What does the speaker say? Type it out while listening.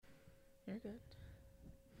You're good.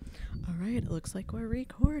 All right, it looks like we're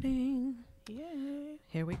recording. Yay.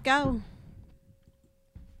 Here we go.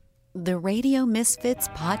 The Radio Misfits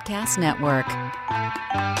Podcast Network.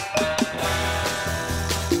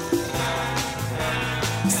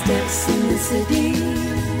 Steps in the city.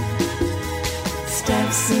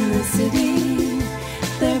 Steps in the city.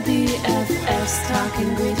 They're BFFs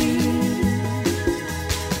talking gritty.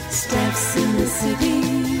 Steps in the city.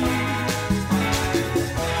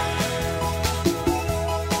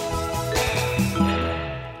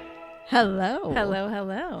 Hello.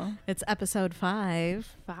 Hello. It's episode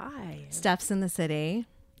 5. 5. Steph's in the city.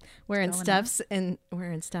 We're in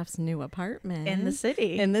going Steph's new apartment. In the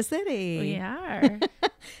city. In the city. We are.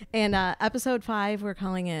 And episode 5, we're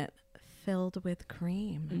calling it Filled with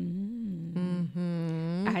Cream.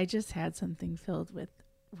 I just had something filled with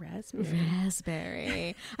raspberry.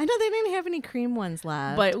 Raspberry. I know they didn't have any cream ones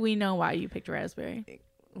left. But we know why you picked raspberry.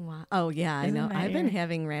 Wow. Oh, yeah, I Isn't know. that I've been your-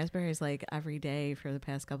 having raspberries like every day for the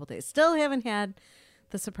past couple days. Still haven't had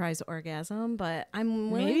the surprise orgasm, but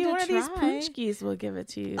I'm willing Maybe to one try. of these punchkis will give it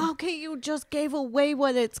to you. Okay, you just gave away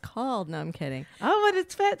what it's called. No, I'm kidding. Oh, but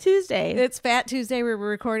it's Fat Tuesday. It's Fat Tuesday. We're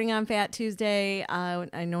recording on Fat Tuesday.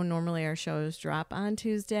 I know normally our shows drop on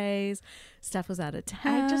Tuesdays. Steph was out of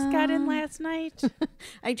town. I just got in last night.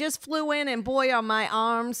 I just flew in, and boy, are my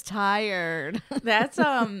arms tired. That's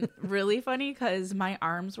really funny because my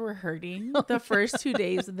arms were hurting the first 2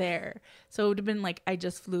 days there. So it would have been like I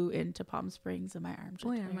just flew into Palm Springs and my arms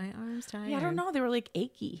were Boy, are tired. my arms tired. Yeah, I don't know. They were like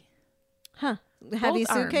achy. Huh? Heavy Both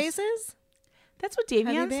arms. suitcases? That's what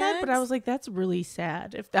Davion Heavy said, but I bags? was like, that's really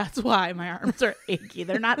sad if that's why my arms are achy.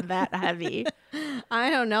 They're not that heavy. I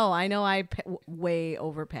don't know. I know I way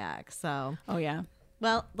overpack. So, Oh, yeah.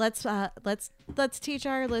 well, let's teach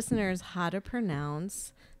our listeners how to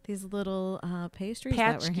pronounce these little pastries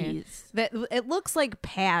that we're having. Patchkis. That it looks like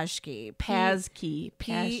pashki. Pazki.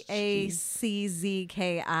 Paczki,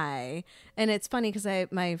 and it's funny because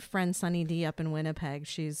my friend Sunny D up in Winnipeg,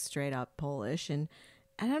 she's straight up Polish, and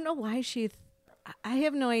I don't know why I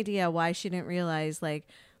have no idea why she didn't realize like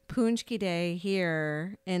Punchki Day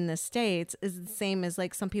here in the States is the same as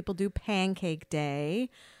like some people do Pancake Day,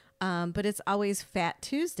 but it's always Fat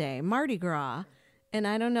Tuesday, Mardi Gras. And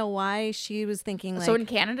I don't know why she was thinking like So in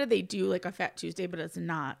Canada, they do like a Fat Tuesday, but it's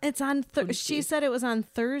not. it's on. Punchki. She said it was on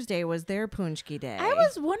Thursday. Was their Punchki Day? I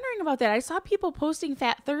was wondering about that. I saw people posting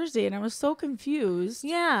Fat Thursday, and I was so confused.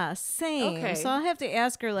 Yeah, same. Okay. So I'll have to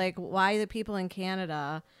ask her like why the people in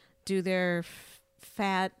Canada do their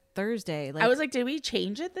Fat Thursday. Like, I was like, did we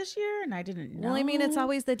change it this year? And I didn't know. well, I mean, it's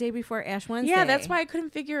always the day before Ash Wednesday. Yeah, that's why I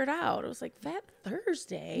couldn't figure it out. It was like Fat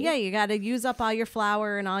Thursday. Yeah, you got to use up all your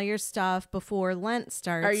flour and all your stuff before Lent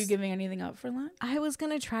starts. Are you giving anything up for lunch? I was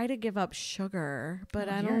gonna try to give up sugar, but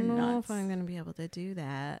Oh, I you're don't know nuts. if I'm gonna be able to do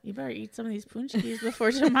that. You better eat some of these punchkis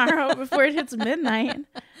before tomorrow, before it hits midnight.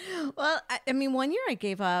 Well, I mean, one year I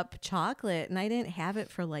gave up chocolate and I didn't have it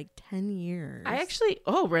for like 10 years.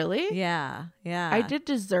 Oh, really? Yeah. I did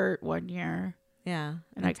dessert one year, Yeah.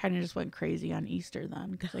 and I kind of just went crazy on Easter then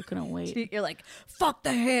because I couldn't wait. You're like, fuck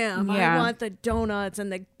the ham. Yeah. I want the donuts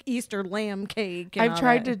and the Easter lamb cake. And I've all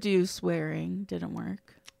tried that. to do swearing. Didn't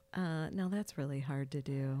work. No, that's really hard to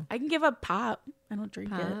do. I can give up pop. I don't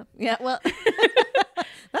drink it. Pop. Yeah, well,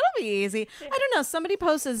 that'll be easy. I don't know. Somebody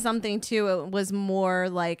posted something too. It was more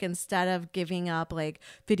like instead of giving up like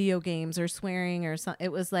video games or swearing or something,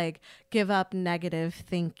 it was like give up negative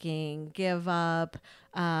thinking, give up,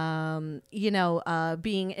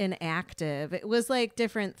 being inactive. It was like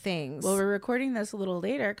different things. Well, we're recording this a little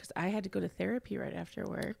later because I had to go to therapy right after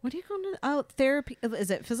work. What are you going to? Oh, therapy.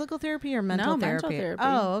 Is it physical therapy or mental No, therapy? mental therapy.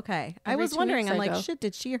 Oh, okay. I Every was 2 wondering. weeks I'm I like, go. shit,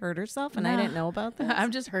 did she hurt herself? And I No. didn't know about this.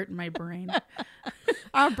 I'm just hurting my brain.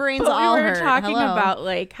 Our brains But all we were hurt. talking Hello. about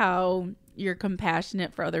like how you're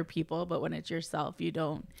compassionate for other people, but when it's yourself, you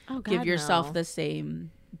don't Oh, give God, yourself no. the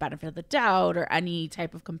same benefit of the doubt or any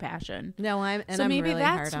type of compassion. No, I'm So I'm maybe really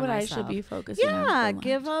that's hard on what I myself. should be focusing on.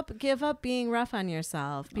 Yeah, for give up being rough on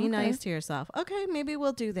yourself. Be Okay. nice to yourself. Okay, maybe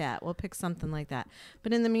we'll do that. We'll pick something like that.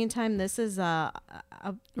 But in the meantime, this is We're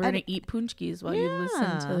gonna eat punchkis while you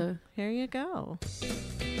listen to. Here you go.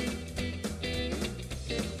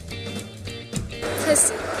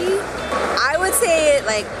 Pastki? I would say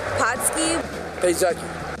like Patski, Pezaki.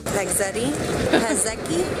 Pegzetti,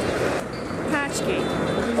 Pezeki, I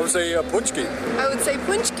would say Punchki. I would say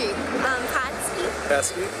Punchki. Patski,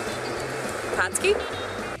 Pesky. Patski,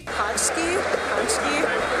 Patski, Patski.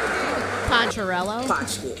 Poncherello.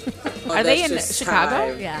 Potchki. Are they that's in just Chicago? how I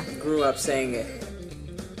Yeah. grew up saying it.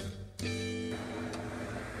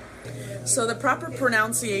 So the proper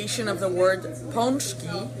pronunciation of the word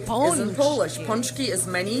pączki is in Polish. Pączki is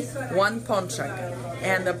many, one pączek.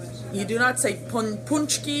 And you do not say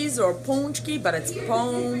punchkis or pączki, but it's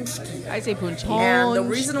pączki. I say punchki. And the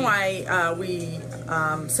reason why we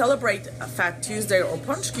celebrate Fat Tuesday or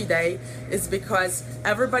Pączki Day is because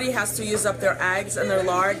everybody has to use up their eggs and their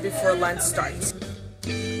lard before Lent starts.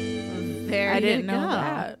 There I you didn't know go.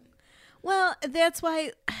 that. Well, that's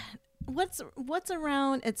why. What's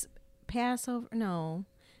around? It's Passover. No,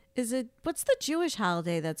 is it? What's the Jewish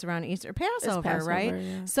holiday that's around Easter? Passover, Passover, right?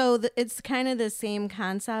 yeah. So it's kind of the same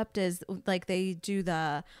concept as like they do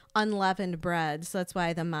the unleavened bread. So that's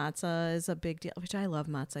why the matzah is a big deal. Which I love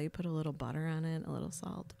matzah. You put a little butter on it, a little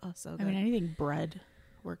salt. Oh, so good. I mean, anything bread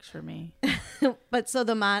works for me. But so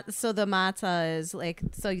the matzah is like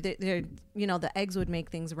they're the eggs would make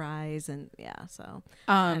things rise and yeah. So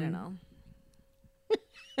I don't know.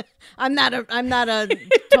 I'm not a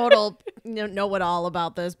total know it all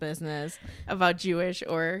about this business About Jewish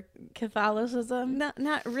or Catholicism?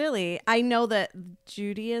 not really. I know that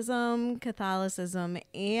Judaism, Catholicism,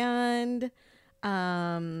 and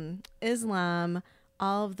Islam,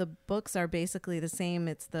 all of the books are basically the same.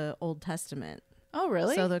 It's the Old Testament. Oh,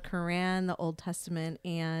 really? So the Quran, the Old Testament,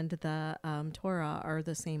 and the Torah are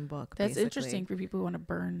the same book. That's basically. interesting for people who want to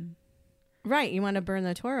burn. Right, you want to burn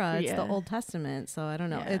the Torah. It's the Yeah. Old Testament, so I don't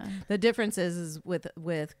know. Yeah. The difference is with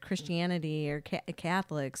Christianity or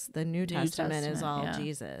Catholics, the New Testament is Testament, all yeah.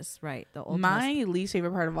 Jesus. Right, the Old My Testament. least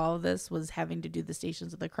favorite part of all of this was having to do the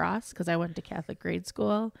Stations of the Cross because I went to Catholic grade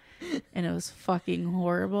school and it was fucking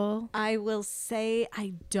horrible. I will say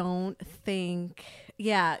I don't think.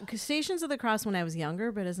 Yeah, 'cause Stations of the Cross when I was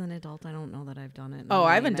younger, but as an adult, I don't know that I've done it. in Oh, I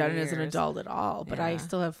many, haven't done it many as an years. adult at all, but I Yeah.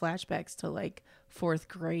 still have flashbacks to like 4th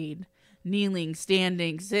grade. Kneeling,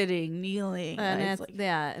 standing, sitting, kneeling. And It's it's, like-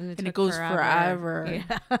 yeah, and it and it took goes forever.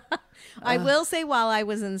 Yeah. I will say, while I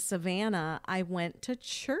was in Savannah, I went to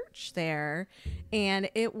church there, and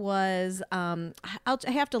it was. I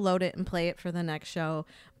have to load it and play it for the next show,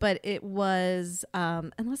 but it was.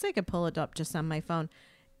 Unless I could pull it up just on my phone,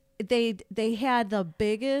 they had the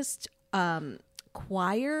biggest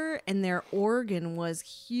choir, and their organ was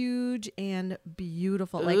huge and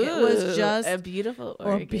beautiful. Like it was Ooh, just a beautiful a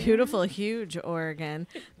organ. beautiful huge organ.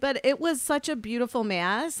 But it was such a beautiful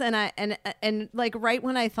mass, and I like right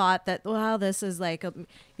when I thought that, wow, this is like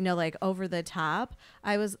like over the top,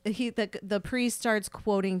 the priest starts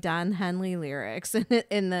quoting Don Henley lyrics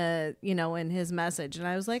in the in his message, and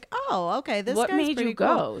I was like, oh, okay, this What guy's made pretty you cool.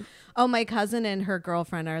 go? Oh, my cousin and her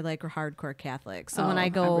girlfriend are like hardcore Catholics. So when Oh, I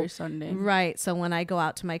go every Sunday. right, so when I go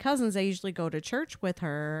out to my cousins, I usually go to church with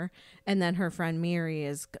her, and then her friend Mary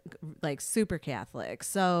is like super Catholic.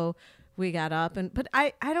 So we got up but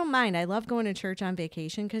I don't mind. I love going to church on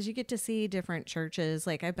vacation because you get to see different churches.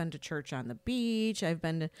 Like I've been to church on the beach. I've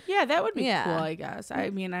been to Yeah, that would be Yeah. cool, I guess. I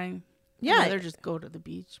mean, Yeah. I'd rather just go to the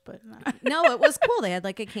beach, but not. no, it was cool. They had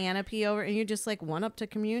like a canopy over, and you just like went up to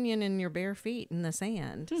communion in your bare feet in the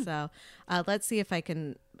sand. So let's see if I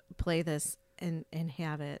can play this and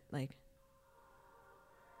have it like.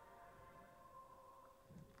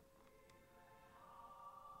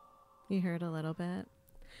 You heard a little bit.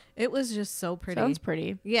 It was just so pretty. Sounds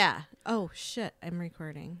pretty. Yeah. Oh shit! I'm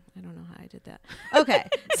recording. I don't know how I did that. Okay.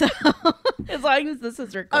 So As long as this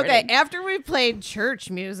is recording. okay. After we played church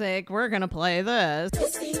music, we're gonna play this.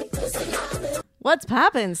 What's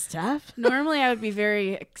poppin', Steph? Normally I would be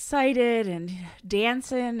very excited and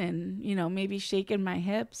dancing and, maybe shaking my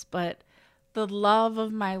hips, but the love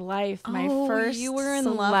of my life, my Oh, first you were in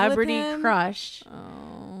love with celebrity him? crush.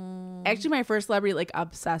 Oh, Actually, my first celebrity, like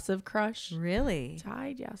obsessive crush, really?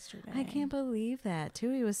 died yesterday. I can't believe that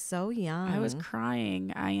too. He was so young. I was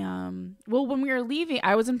crying. Well, when we were leaving,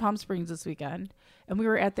 I was in Palm Springs this weekend and we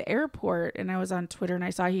were at the airport and I was on Twitter and I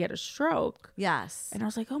saw he had a stroke Yes. and I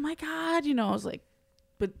was like, oh my God, I was like,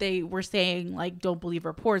 but they were saying like, don't believe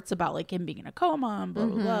reports about like him being in a coma and blah,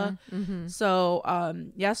 blah, blah. So,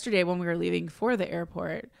 yesterday when we were leaving for the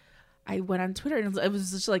airport, I went on Twitter and it was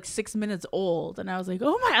just like 6 minutes old and I was like,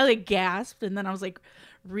 oh my, I like gasped. And then I was like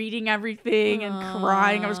reading everything and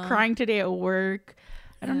crying. I was crying today at work.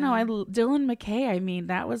 I don't know. Dylan McKay, I mean,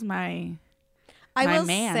 that was my will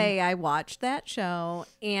man. say I watched that show,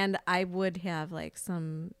 and I would have like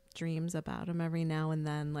some dreams about him every now and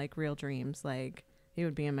then, like real dreams. Like he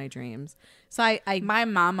would be in my dreams. So my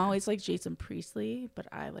mom always liked Jason Priestley, but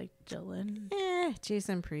I like Dylan.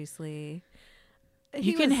 Jason Priestley.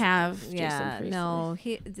 You can have Jason Yeah, Priestley. no,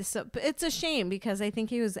 but it's a shame because I think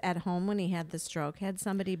he was at home when he had the stroke. Had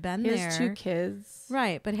somebody been He there, has 2 kids.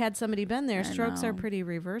 right? But had somebody been there, I strokes are know. pretty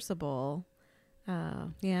reversible.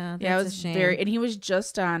 Oh, yeah. That's Yeah, it a was shame. very, and he was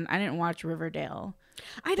just on. I didn't watch Riverdale.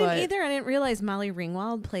 I didn't but- either. I didn't realize Molly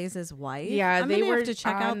Ringwald plays his wife. Yeah, I'm they gonna were have to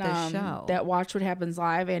check out on, this show. that Watch What Happens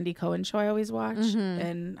Live, Andy Cohen show I always watch. Mm-hmm.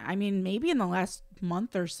 And I mean, maybe in the last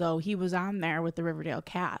month or so, he was on there with the Riverdale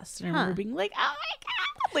cast. And I remember being like, oh my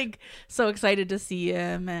God, like so excited to see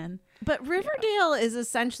him. And But Riverdale is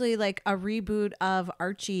essentially like a reboot of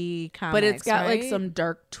Archie comics. but it's got like right? some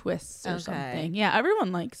dark twists or Okay. something. Yeah,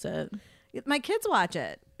 everyone likes it. My kids watch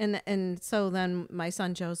it, and so then my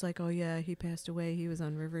son Joe's like, "Oh yeah, he passed away. He was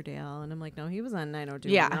on Riverdale," and I'm like, "No, he was on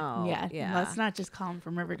 90210." Yeah. Let's not just call him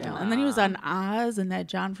from Riverdale. And then he was on Oz and that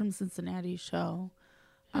John from Cincinnati show.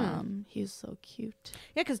 He's so cute.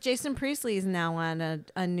 Yeah, because Jason Priestley is now on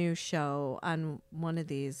a new show on one of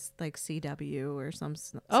these, like CW or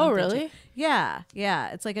something. Really? Yeah.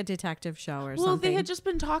 It's like a detective show or something. Well, they had just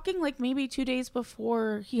been talking like maybe 2 days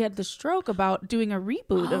before he had the stroke about doing a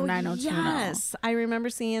reboot of 90210. Yes, I remember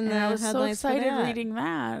seeing the And I was so headlines for excited that. reading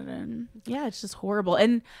that. And yeah, it's just horrible.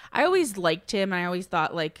 And I always liked him. I always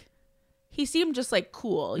thought like he seemed just like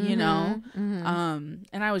cool, you know? And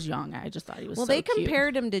I was young. I just thought he was Well, so they cute.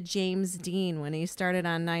 compared him to James Dean when he started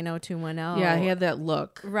on 90210. Yeah, he had that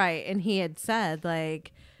look. Right, and he had said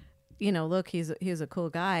like, you know, look, he's a cool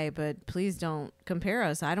guy, but please don't compare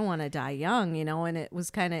us. I don't want to die young, you know. And it was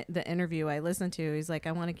kind of the interview I listened to. He's like,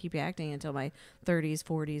 I want to keep acting until my 30s,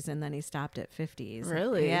 40s, and then he stopped at 50s.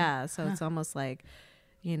 Really? Yeah. So it's almost like,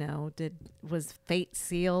 you know, was fate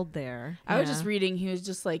sealed there? I was Yeah. just reading. He was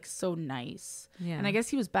just like so nice. Yeah. And I guess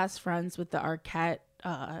he was best friends with the Arquette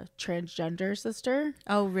transgender sister.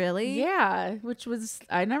 Oh, really? Yeah, which was,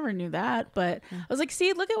 I never knew that, but I was like,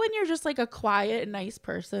 see, look at when you're just like a quiet, nice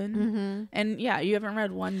person. And yeah, you haven't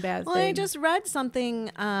read one bad Well, thing. I just read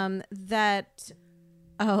something that.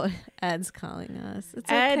 Oh, Ed's calling us.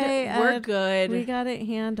 It's Ed, okay. we're Ed. good. We got it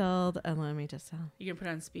handled. Let me just tell. You can put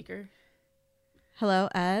on speaker. Hello,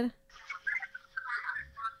 Ed.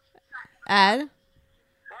 Ed.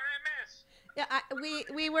 Yeah,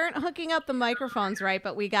 we weren't hooking up the microphones right,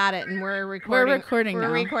 but we got it, and we're recording. We're recording We're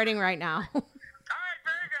now. recording right now. All right,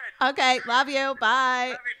 very good. Okay, love you.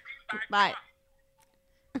 Bye. Bye.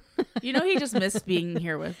 You know, he just missed being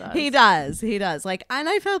here with us. He does. Like, and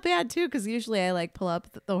I felt bad too, because usually I like pull up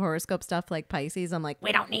the horoscope stuff like Pisces. I'm like,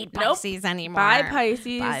 we don't need Pisces anymore. Bye,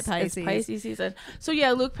 Pisces. Bye, Pisces. It's Pisces season. So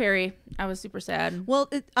yeah, Luke Perry. I was super sad. Well,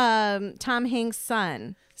 Tom Hanks'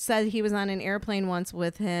 son said he was on an airplane once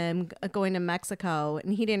with him going to Mexico,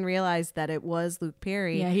 and he didn't realize that it was Luke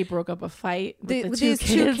Perry. Yeah, he broke up a fight with the two These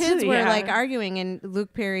kids. two kids were Yeah. like arguing, and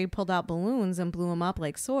Luke Perry pulled out balloons and blew them up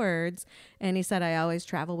like swords. And he said, I always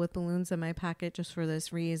travel with balloons in my pocket just for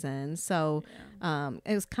this reason. So it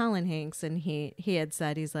was Colin Hanks, and he had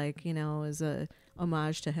said, he's like, you know, as a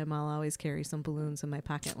homage to him, I'll always carry some balloons in my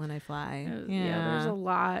pocket when I fly. Yeah, there's a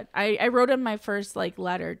lot. I wrote him my first like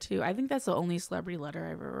letter too. I think that's the only celebrity letter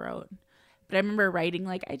I ever wrote. But I remember writing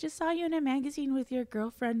like, I just saw you in a magazine with your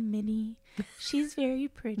girlfriend Minnie. She's very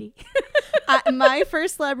pretty. My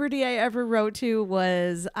first celebrity I ever wrote to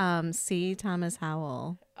was C. Thomas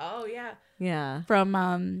Howell. Oh yeah. Yeah.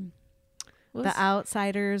 From The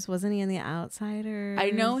Outsiders. Wasn't he in The Outsiders? I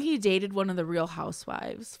know he dated one of the Real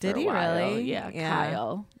Housewives. Did for a he while. really? Yeah, Yeah.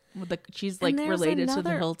 Kyle. She's like there's related to the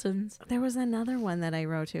another- Hiltons. There was another one that I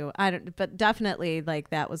wrote to. But definitely like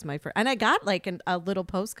that was my first. And I got like a little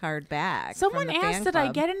postcard back. Someone from the fan asked did I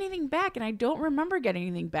club. get anything back, and I don't remember getting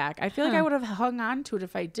anything back. I feel like I would have hung on to it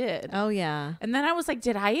if I did. Oh yeah. And then I was like,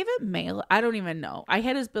 did I even mail it? I don't even know. I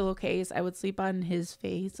had his pillowcase. I would sleep on his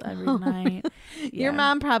face every night. Your Yeah.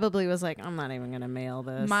 mom probably was like, I'm not even gonna mail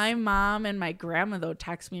this. My mom and my grandma though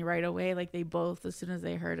text me right away. Like they both, as soon as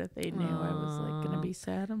they heard it, they knew I was like gonna be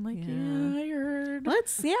sad. I'm like, yeah I heard. Well,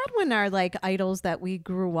 it's sad when our like idols that we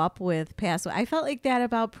grew up with pass away. I felt like that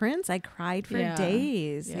about Prince. I cried for Yeah.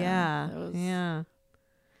 days. Yeah, Yeah. that was- Yeah.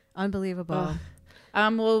 Unbelievable.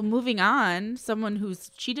 Ugh. Well, moving on. Someone who's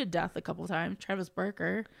cheated death a couple times, Travis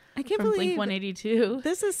Barker. I can't from believe Blink 182.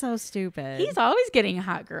 this is so stupid. He's always getting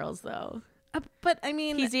hot girls though. but I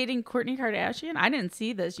mean, He's dating Kourtney Kardashian. I didn't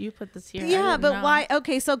see this. You put this here. I yeah, didn't but know. why?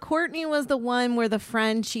 Okay, so Courtney was the one where the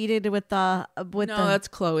friend cheated with the No, that's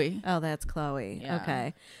Chloe. Oh, that's Chloe. Yeah.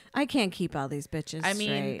 Okay. I can't keep all these bitches I mean,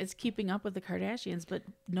 straight. it's keeping up with the Kardashians, but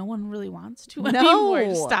no one really wants to No. anymore.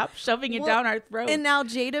 Just stop shoving it Well, down our throat. And now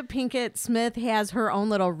Jada Pinkett Smith has her own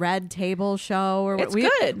little red table show. Or It's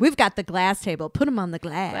good. We've got the glass table. Put them on the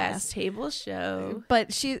glass. Last table show.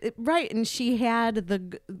 But right, and she had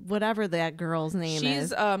whatever that girl's name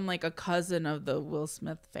She's is. like a cousin of the Will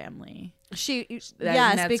Smith family. Yes,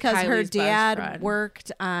 that's because her Kylie's best dad friend.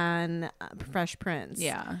 worked on Fresh Prince.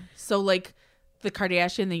 Yeah. So like the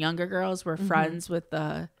Kardashian, the younger girls were friends with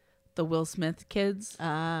the Will Smith kids. So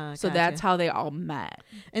gotcha. that's how they all met.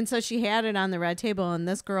 And so she had it on the red table, and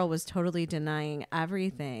this girl was totally denying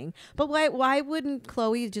everything. But why wouldn't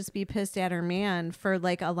Chloe just be pissed at her man for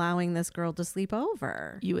like allowing this girl to sleep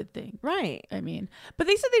over? You would think. Right. I mean, but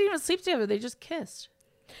they said they didn't even sleep together. They just kissed.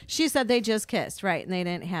 She said they just kissed, right, and they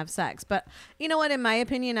didn't have sex. But you know what? In my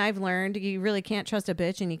opinion, I've learned you really can't trust a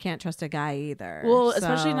bitch, and you can't trust a guy either. Well,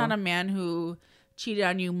 especially So- not a man who cheated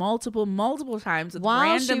on you multiple times with while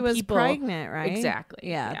random she was people. pregnant, right? Exactly.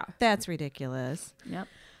 Yeah, that's ridiculous. Yep.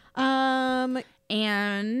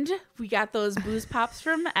 And we got those booze pops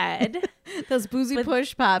from Ed. those boozy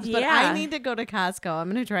push pops. But yeah. I need to go to Costco.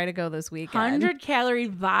 I'm going to try to go this weekend. 100-calorie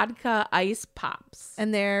vodka ice pops.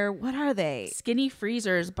 And they're, what are they? Skinny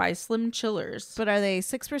freezers by Slim Chillers. But are they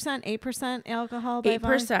 6%, 8% alcohol? By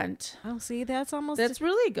 8%. Oh, see, that's almost. That's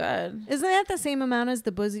really good. Isn't that the same amount as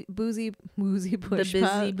the boozy push The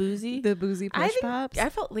pop? boozy? The boozy push pops? I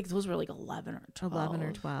felt like those were like 11 or 12. 11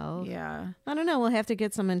 or 12. Yeah. I don't know. We'll have to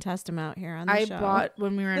get some and test them out here on the I show. bought,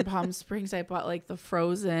 when we were in Palm Springs, I bought like the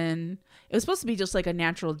frozen. It was supposed to be just like a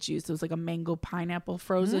natural juice. It was like a mango pineapple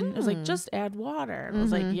frozen. It was like, just add water. And I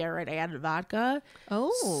was like, yeah, right. I added vodka.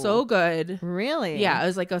 Oh. So good. Really? Yeah. It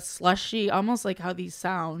was like a slushy, almost like how these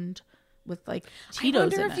sound with like Cheetos I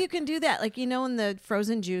wonder in if it. you can do that. Like, you know, in the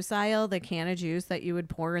frozen juice aisle, the can of juice that you would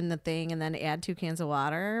pour in the thing and then add 2 cans of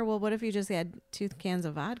water. Well, what if you just add 2 cans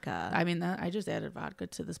of vodka? I mean, I just added vodka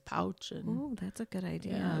to this pouch. And Oh, that's a good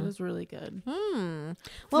idea. yeah, it was really good. Well, we'll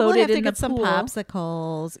Floated have to in get the some pool.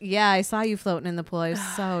 popsicles. Yeah, I saw you floating in the pool. I was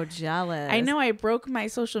so jealous. I know I broke my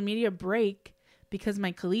social media break because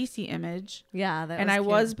my Khaleesi image. Yeah, that And was I cute.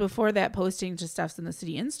 was before that posting to Stuffs in the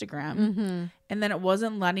City Instagram. And then it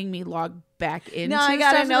wasn't letting me log back into No, I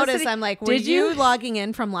gotta Stuffs in the notice. City. I'm like, were Did you logging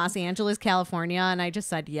in from Los Angeles, California? And I just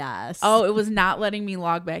said yes. Oh, it was not letting me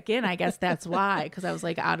log back in. I guess that's why, because I was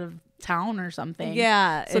like out of town or something.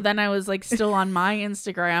 Yeah, So then I was like still on my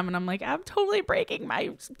Instagram, and I'm like, I'm totally breaking my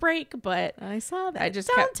break, but I saw that. I just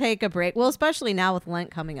don't kept- take a break. Well, especially now with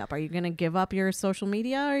Lent coming up. Are you going to give up your social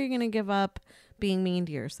media, or are you going to give up being mean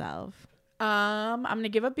to yourself? I'm gonna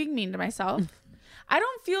give up being mean to myself. I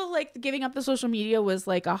don't feel like giving up the social media was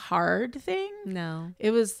like a hard thing. No. It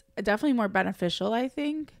was definitely more beneficial, I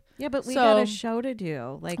think. Yeah, but we So- got a show to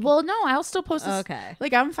do. Like, Well, no, I'll still post this. Okay.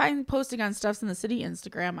 Like, I'm fine posting on Stuffs in the City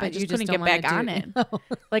Instagram. I But you just just couldn't don't get back wanna on do-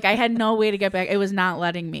 it. Like, I had no way to get back. It was not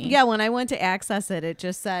letting me. yeah, when I went to access it, it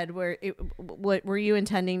just said, "What were you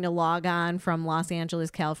intending to log on from Los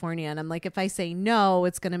Angeles, California?" And I'm like, if I say no,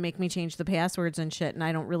 it's going to make me change the passwords and shit, and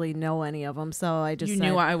I don't really know any of them. So I just You said,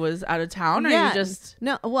 knew I was out of town, or yeah, you just.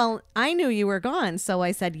 no. Well, I knew you were gone, so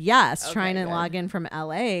I said yes, trying to good. log in from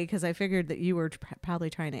LA because I figured that you were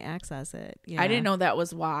probably trying to access it. I didn't know that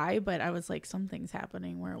was why, but I was like, something's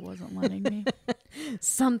happening where it wasn't letting me.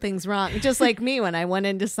 Something's wrong. Just like me when I went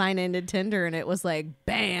in to sign into Tinder and it was like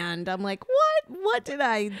banned. I'm like, what? What did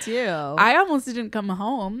I do? I almost didn't come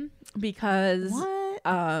home because What?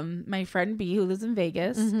 my friend B, who lives in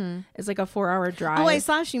Vegas, is like a 4-hour drive. Oh, I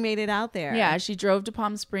saw she made it out there. Yeah, she drove to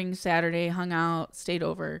Palm Springs Saturday, hung out, stayed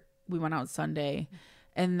over. We went out Sunday.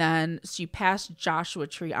 And then she passed Joshua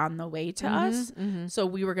Tree on the way to us. So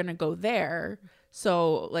we were going to go there.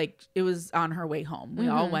 So, like, it was on her way home. We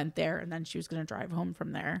all went there, and then she was going to drive home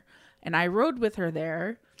from there. And I rode with her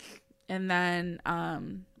there. And then,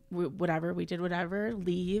 we did whatever,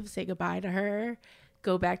 leave, say goodbye to her,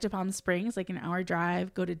 go back to Palm Springs, like an hour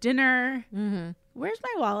drive, go to dinner. Where's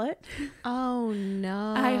my wallet? Oh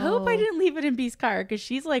no. I hope I didn't leave it in B's car because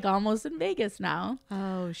she's like almost in Vegas now.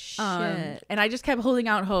 Oh shit. And I just kept holding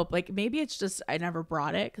out hope. Like maybe it's just I never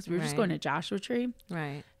brought it because we were just Right. going to Joshua Tree.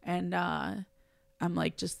 Right. And I'm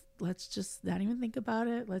like, let's just not even think about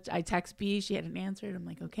it. I text B. She hadn't answered. I'm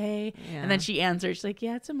like, okay. Yeah. And then she answered. She's like,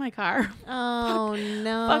 yeah, it's in my car. Oh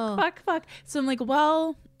no. Fuck. So I'm like,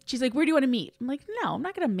 well, she's like, where do you want to meet? I'm like, no, I'm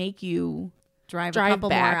not going to make you Drive a drive couple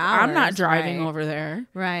back. more hours. I'm not driving right. over there.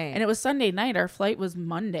 Right. And it was Sunday night. Our flight was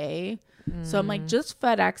Monday. So I'm like, just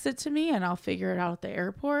FedEx it to me and I'll figure it out at the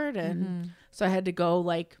airport. And so I had to go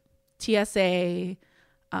like TSA.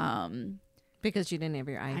 because you didn't have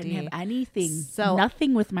your ID. I didn't have anything. So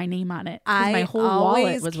nothing with my name on it. 'Cause I my whole wallet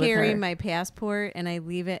always was carry with her. my passport and I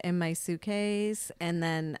leave it in my suitcase and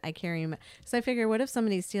then I carry my. So I figure, what if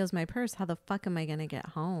somebody steals my purse? How the fuck am I gonna get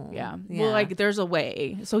home? Yeah. Well, like there's a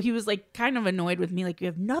way. So he was like kind of annoyed with me. Like, you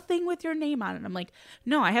have nothing with your name on it. I'm like,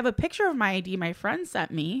 no, I have a picture of my ID my friend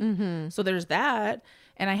sent me. So there's that.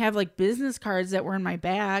 And I have like business cards that were in my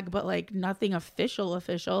bag, but like nothing official.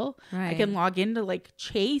 I Right. can log into like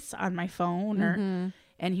Chase on my phone or,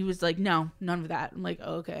 and he was like, no, none of that. I'm like,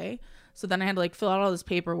 okay. So then I had to like fill out all this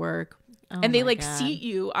paperwork. Oh and they my like God. seat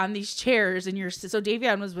you on these chairs and so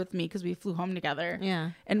Davion was with me because we flew home together.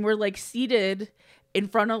 Yeah. And we're like seated in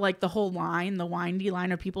front of like the whole line, the windy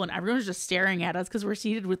line of people, and everyone's just staring at us because we're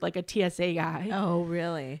seated with like a TSA guy. Oh,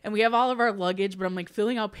 really? And we have all of our luggage, but I'm like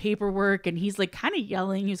filling out paperwork and he's like kind of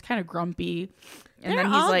yelling. He's kind of grumpy. And They're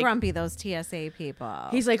then he's all like, grumpy, those TSA people.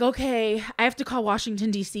 he's like, okay, I have to call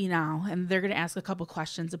Washington, D.C. now. And they're going to ask a couple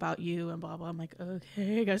questions about you and blah, blah. I'm like,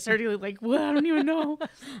 okay. I got started like, what? I don't even know. So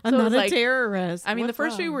I'm it not was a like, terrorist. I mean, the What's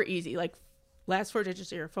first few wrong? were easy. Like last 4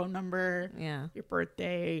 digits of your phone number, Yeah. your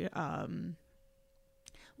birthday,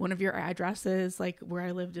 one of your addresses, like where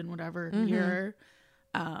I lived in whatever year,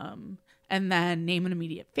 and then name an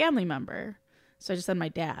immediate family member. So I just said my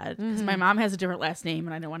dad because my mom has a different last name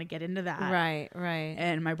and I didn't want to get into that. Right, right.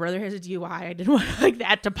 And my brother has a DUI. I didn't want like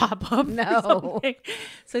that to pop up. No. Or something.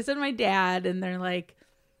 So I said my dad, and they're like,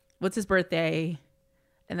 "What's his birthday?"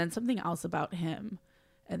 And then something else about him.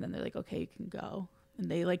 And then they're like, "Okay, you can go." And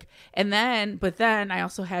they like, but then I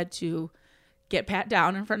also had to get pat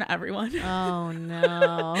down in front of everyone. Oh,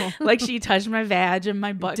 no. Like she touched my vag and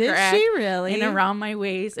my butt Did crack she really? and around my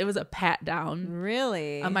waist. It was a pat down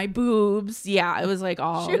Really? on my boobs. Yeah, it was like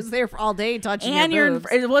all. She was there for all day touching And your you're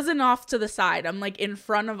boobs. it wasn't off to the side. I'm like in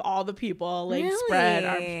front of all the people, like spread,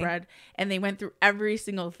 arm Really? spread, and they went through every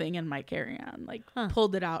single thing in my carry-on, like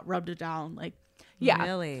pulled it out, rubbed it down, like yeah.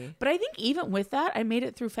 Really? But I think even with that, I made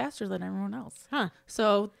it through faster than everyone else. Huh.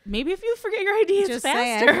 So maybe if you forget your ID, it's Just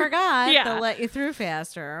faster. say, I forgot. Yeah. They'll let you through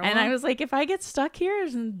faster. And Well, I was like, if I get stuck here,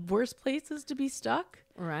 there's worse places to be stuck.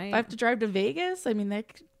 right. If I have to drive to Vegas, I mean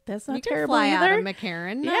that's not you can terrible fly either. out of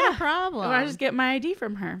McCarran. Not Yeah. a problem. I just get my ID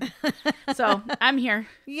from her. So I'm here.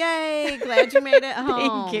 Yay, glad you made it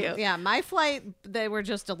home. Thank you. Yeah, my flight, they were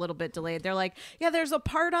just a little bit delayed. They're like, yeah, there's a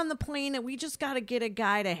part on the plane and we just got to get a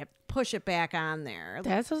guy to push it back on there.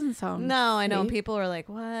 That doesn't sound. No, I know. safe. People are like,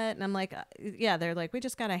 what? And I'm like, yeah, they're like, we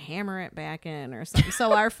just got to hammer it back in or something.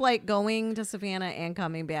 So our flight going to Savannah and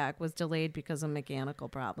coming back was delayed because of mechanical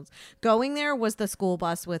problems. Going there was the school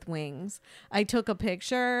bus with wings. I took a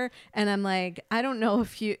picture and I'm like, I don't know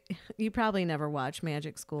if you probably never watched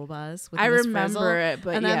Magic School Bus. With I Miss remember Frizzle. it,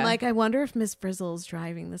 but and yeah. I'm like, I wonder if Miss Frizzle's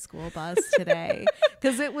driving the school bus today.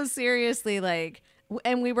 Because it was seriously like,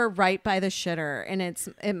 and we were right by the shitter,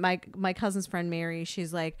 and my cousin's friend Mary,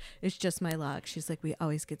 she's like, it's just my luck. She's like, we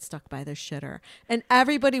always get stuck by the shitter, and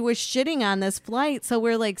everybody was shitting on this flight, so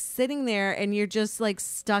we're like sitting there, and you're just like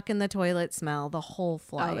stuck in the toilet smell the whole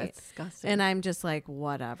flight. Oh, that's disgusting. And I'm just like,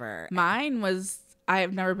 whatever. Mine was. I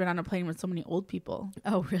have never been on a plane with so many old people.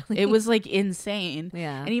 Oh, really? It was like insane.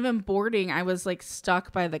 Yeah. And even boarding, I was like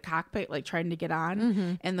stuck by the cockpit, like trying to get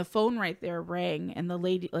on. And the phone right there rang. And the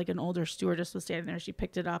lady, like an older stewardess, was standing there. She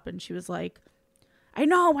picked it up and she was like, I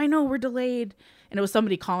know, we're delayed. And it was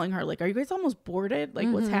somebody calling her, like, are you guys almost boarded? Like,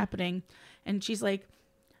 what's happening? And she's like,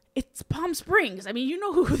 it's Palm Springs. I mean, you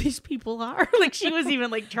know who these people are. Like, she was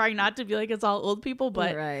even like trying not to be like it's all old people,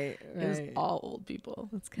 but right. it was all old people.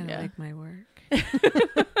 That's kind of Yeah. like my work.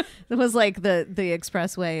 It was like the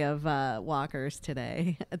expressway of walkers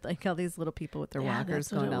today. Like all these little people with their walkers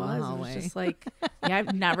that's what going it down was. the It was hallway. just like, yeah,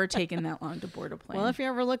 I've never taken that long to board a plane. Well, if you're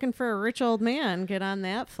ever looking for a rich old man, get on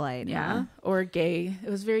that flight. yeah, huh? or gay. It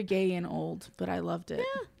was very gay and old, but I loved it.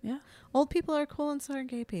 Yeah. Old people are cool and so are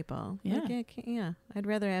gay people. Yeah. Like, yeah. I'd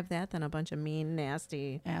rather have that than a bunch of mean,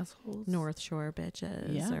 nasty Assholes. North Shore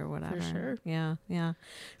bitches Yeah, or whatever. for sure. Yeah.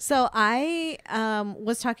 So I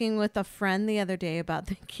was talking with a friend the other day about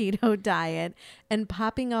the keto diet, and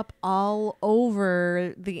popping up all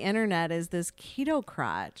over the internet is this keto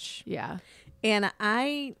crotch. Yeah. And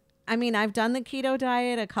I mean, I've done the keto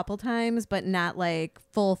diet a couple times, but not like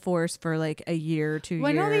full force for like a year, 2 years.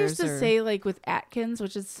 Well, I know they used to or- say like with Atkins,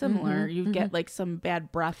 which is similar, you get like some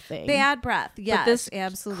bad breath thing. bad breath. Yes, but this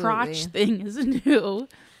absolutely. crotch thing is new.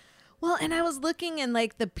 Well, and I was looking, and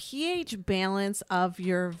like the pH balance of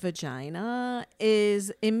your vagina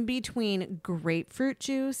is in between grapefruit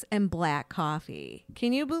juice and black coffee.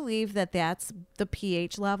 Can you believe that that's the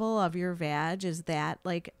pH level of your vag? Is that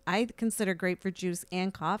like, I consider grapefruit juice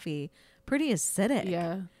and coffee pretty acidic.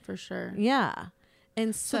 Yeah, for sure. Yeah.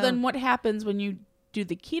 And So then what happens when you do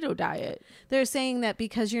the keto diet? they're saying that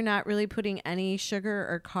because you're not really putting any sugar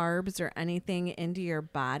or carbs or anything into your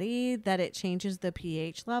body, that it changes the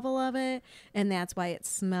pH level of it, and that's why it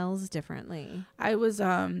smells differently. I was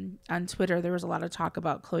on Twitter, there was a lot of talk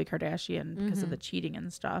about Khloe Kardashian because of the cheating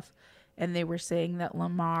and stuff. And they were saying that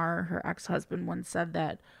Lamar, her ex-husband, once said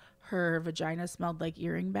that her vagina smelled like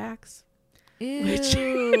earring backs.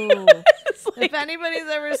 Ew. If anybody's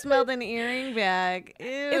ever smelled an earring bag, ew.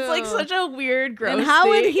 It's like such a weird, gross And how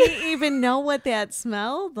would thing. he even know what that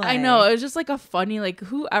smelled like? I know. It was just like a funny, like,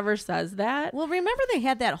 whoever says that. Well, remember they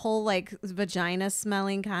had that whole like vagina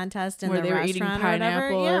smelling contest in Where the they were eating restaurant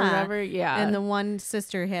pineapple or whatever? Yeah. And the one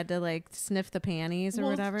sister had to like sniff the panties or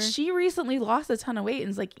whatever. She recently lost a ton of weight and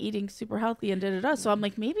is like eating super healthy and da-da-da. So I'm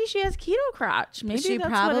like, maybe she has keto crotch. Maybe she that's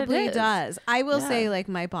probably what it is. does. I will Yeah. say, like,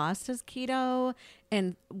 my boss does keto,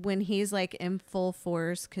 and when he's like in full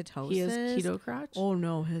force ketosis, He has keto crotch. oh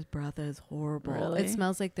no, his breath is horrible. Really? It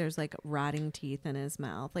smells like there's like rotting teeth in his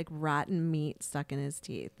mouth, like rotten meat stuck in his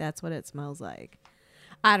teeth. That's what it smells like.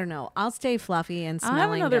 I don't know. I'll stay fluffy and I'll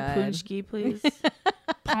smelling have another good. punchki, please.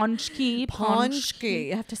 Punchki. Punchki.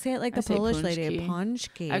 You have to say it like I the say Polish lady. punchki.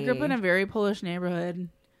 Punchki. I grew up in a very Polish neighborhood.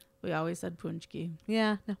 We always said punchki.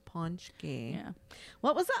 yeah, no, punchki. Yeah.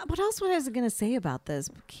 What was that? What else was I going to say about this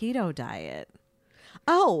keto diet?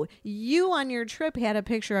 Oh, you on your trip had a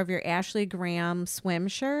picture of your Ashley Graham swim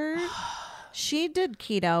shirt. She did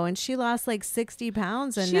keto and she lost like 60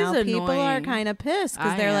 pounds, and She's now people are annoying. kind of pissed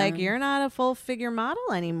because I they're like, am. "You're not a full figure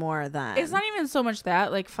model anymore." Then It's not even so much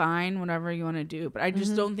that, like, fine, whatever you want to do, but I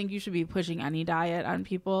just don't think you should be pushing any diet on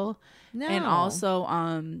people. No. And also,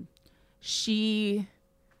 she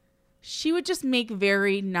would just make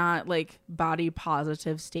very not like body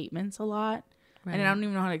positive statements a lot, and I don't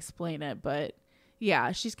even know how to explain it, but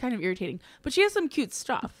yeah, she's kind of irritating. But she has some cute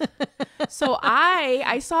stuff. So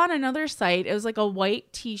I saw on another site, it was like a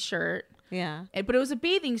white T-shirt. Yeah. But it was a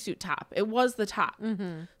bathing suit top. It was the top.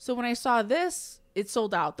 So when I saw this, it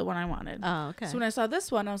sold out, the one I wanted. Oh, okay. So when I saw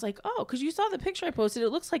this one, I was like, oh, because you saw the picture I posted. It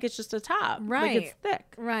looks like it's just a top. Right. Like it's thick.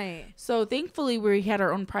 Right. So thankfully we had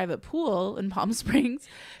our own private pool in Palm Springs,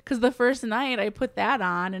 because the first night I put that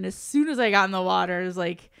on, and as soon as I got in the water, it was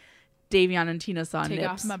like Davion and Tina saw Take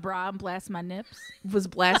nips. off my bra and blast my nips. Was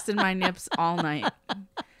blasting my nips all night.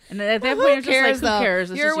 And at that Well, point, it's just like, though? who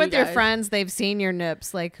cares? It's You're just with you your guys. friends. They've seen your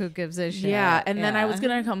nips. Like, who gives a shit? Yeah, and then I was Yeah.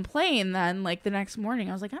 gonna complain. Then, like the next morning,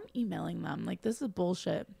 I was like, I'm emailing them. Like, this is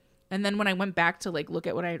bullshit. And then when I went back to like look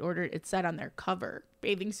at what I had ordered, it said on their cover,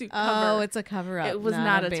 bathing suit cover. Oh, it's a cover up. It was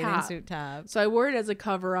not a bathing top. suit top. So I wore it as a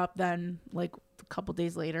cover up. Then, like a couple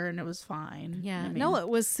days later, and it was fine. Yeah. I mean, No, it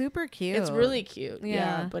was super cute. it's really cute. Yeah,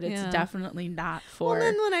 Yeah, but it's yeah. definitely not for. Well,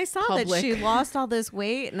 then when I saw that she public. lost all this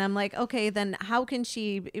weight, and I'm like, okay, then how can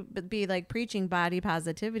she be like preaching body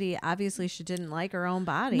positivity? Obviously, she didn't like her own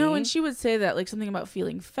body. No, and she would say that like something about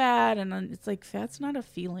feeling fat, and then it's like fat's not a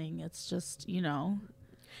feeling. It's just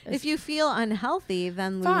if you feel unhealthy,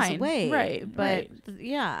 then lose Fine, weight. right, But right.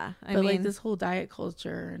 yeah, I but mean, like this whole diet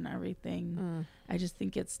culture and everything, I just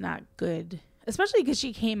think it's not good. Especially because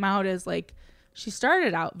she came out as like, she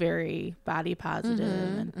started out very body positive,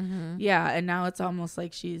 and yeah, and now it's almost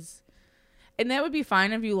like she's, and that would be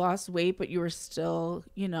fine if you lost weight, but you were still,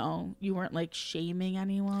 you weren't like shaming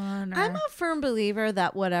anyone. Or, I'm a firm believer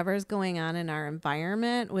that whatever's going on in our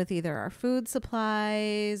environment with either our food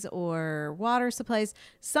supplies or water supplies,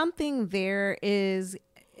 something there is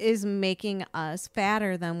making us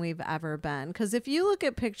fatter than we've ever been. Because if you look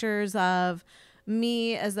at pictures of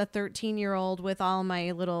me as a 13-year-old with all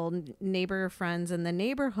my little neighbor friends in the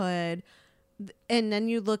neighborhood, and then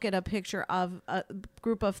you look at a picture of a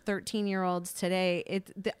group of 13-year-olds today,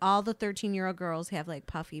 all the 13-year-old girls have like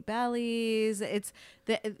puffy bellies. It's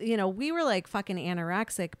we were like fucking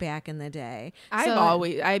anorexic back in the day. I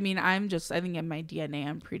think in my DNA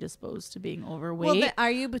I'm predisposed to being overweight. Well,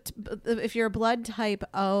 are you? If you're blood type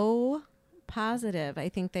O positive, I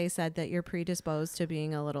think they said that you're predisposed to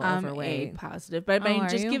being a little I'm overweight. A positive, but are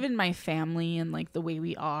just you? given my family and like the way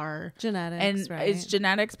we are, Genetics, and right? it's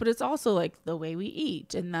genetics, but it's also like the way we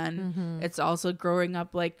eat, and then it's also growing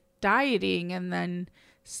up like dieting, and then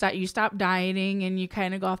you stop dieting and you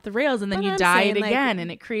kind of go off the rails, and then But you I'm diet saying, like- again,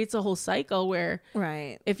 and it creates a whole cycle where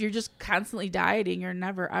Right. if you're just constantly dieting, you're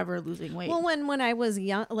never ever losing weight. Well, when I was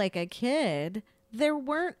young, like a kid, there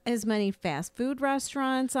weren't as many fast food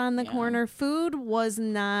restaurants on the corner. Food was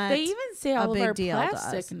not. they even say all of big our deal to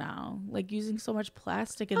plastic us. now, like using so much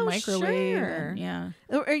plastic and Oh, microwave. sure. And, yeah.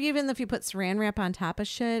 Or even if you put saran wrap on top of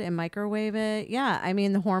shit and microwave it. Yeah. I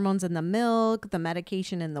mean, the hormones in the milk, the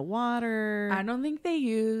medication in the water. I don't think they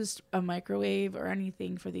used a microwave or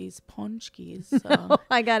anything for these ponchkis. So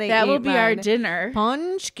I got to that will eat be our mine. dinner.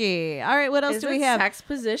 Punchki. All right. What else Is do we it have? sex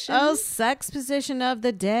position? Oh, sex position of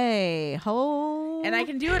the day. Oh. And I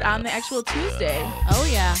can do it on the actual Tuesday. Oh,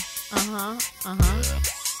 yeah.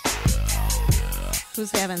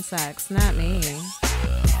 Who's having sex? Not me.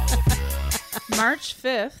 March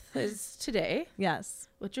 5th is today. Yes.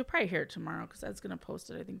 Which you'll probably hear tomorrow because that's going to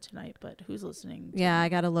post it, I think, tonight. But who's listening? Yeah, I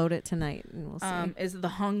got to load it tonight and we'll see. Is the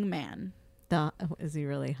hung man. Is he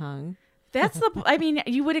really hung? That's I mean,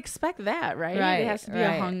 you would expect that, right? It has to be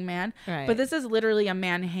a hung man. Right. But this is literally a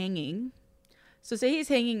man hanging. So say he's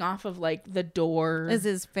hanging off of like the door. Is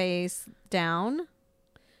his face down?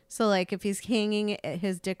 So like if he's hanging,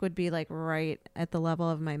 his dick would be like right at the level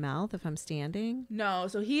of my mouth if I'm standing? No,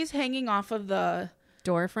 so he's hanging off of the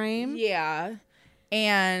door frame? Yeah.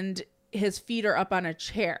 And his feet are up on a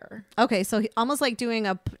chair. Okay, so almost like doing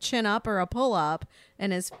a chin up or a pull up,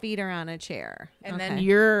 and his feet are on a chair. And then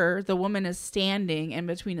the woman is standing in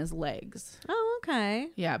between his legs. Oh, okay.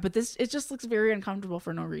 Yeah, but it just looks very uncomfortable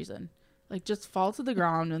for no reason. Like, just fall to the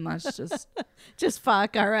ground and let's just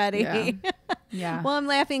fuck already. Yeah. Yeah. Well, I'm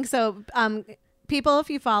laughing. So, people, if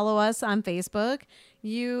you follow us on Facebook,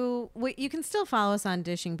 you can still follow us on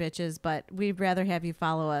Dishing Bitches, but we'd rather have you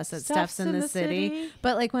follow us at Stuffs in the City.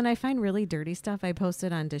 But like when I find really dirty stuff, I post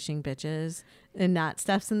it on Dishing Bitches and not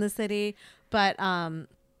Stuffs in the City. But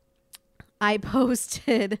I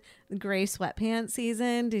posted gray sweatpants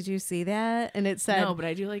season. Did you see that? And it said, no, but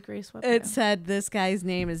I do like gray sweatpants. It said this guy's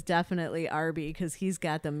name is definitely Arby because he's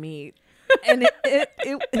got the meat. And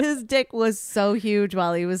his dick was so huge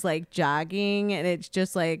while he was like jogging, and it's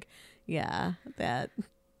just like, yeah, that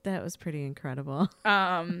was pretty incredible.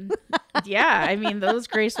 Yeah, I mean those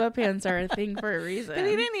gray sweatpants are a thing for a reason. But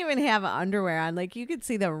he didn't even have underwear on. Like you could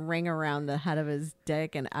see the ring around the head of his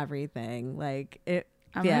dick and everything. Like it.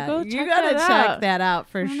 You gotta check that out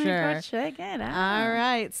for sure. Go check it out. All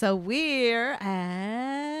right, so we're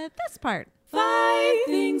at this part. 5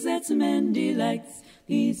 things that Mandy likes.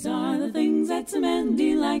 These are the things that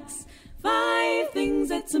Mandy likes. 5 things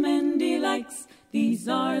that Mandy likes. These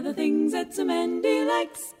are the things that Mandy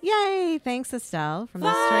likes. Yay! Thanks, Estelle, from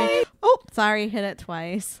the story. Oh, sorry, hit it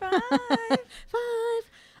twice. 5.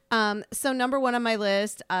 5. So number 1 on my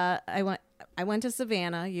list, I went to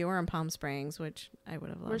Savannah. You were in Palm Springs, which I would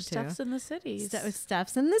have loved We're to. Stuffs in the Cities.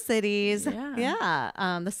 Stuffs in the cities.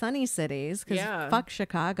 Yeah. The sunny cities. Because fuck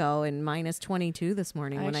Chicago and minus 22 this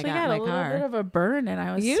morning when I got my car. I got a little bit of a burn and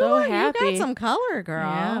I was so happy. You got some color, girl.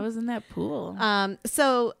 Yeah, I was in that pool.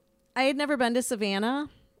 So I had never been to Savannah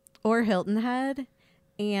or Hilton Head.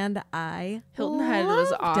 And Hilton Head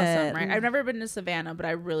was awesome, it. Right? I've never been to Savannah, but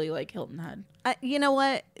I really like Hilton Head. You know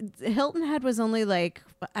what? Hilton Head was only like,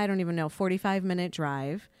 I don't even know, 45-minute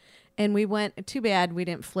drive. And we went, too bad we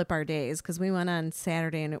didn't flip our days because we went on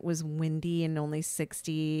Saturday and it was windy and only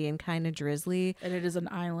 60 and kind of drizzly. And it is an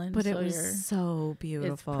island. But it was so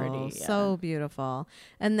beautiful. It's pretty, yeah. So beautiful.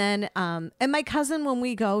 And then, and my cousin, when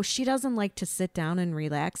we go, she doesn't like to sit down and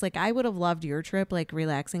relax. Like I would have loved your trip, like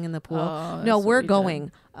relaxing in the pool. No, we're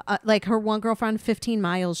going. Like her one girlfriend, 15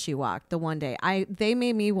 miles she walked the one day. They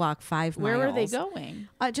made me walk 5 miles. Where were they going?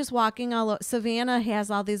 Just walking all over. Savannah has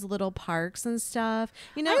all these little parks and stuff.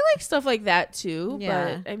 You know, I like stuff like that too.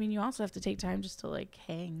 Yeah. But I mean, you also have to take time just to like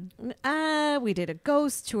hang. We did a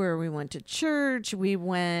ghost tour. We went to church. We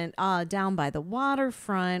went down by the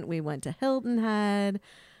waterfront. We went to Hilton Head.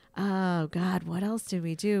 Oh God, what else did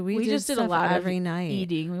we do? We just did a lot every of night.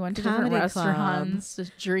 Eating. We went to Comedy different restaurants,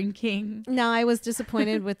 just drinking. No, I was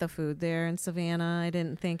disappointed with the food there in Savannah. I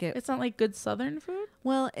didn't think It's not like good Southern food.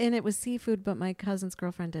 Well, and it was seafood, but my cousin's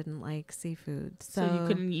girlfriend didn't like seafood, so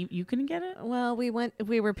you couldn't get it. Well, we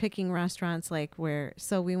were picking restaurants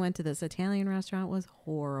so we went to this Italian restaurant. It was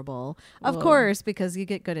horrible, of course, because you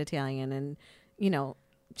get good Italian and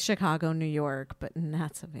Chicago, New York, but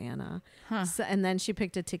not Savannah. Huh. So, and then she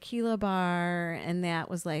picked a tequila bar, and that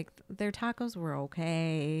was like their tacos were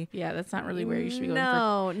okay. Yeah, that's not really where you should be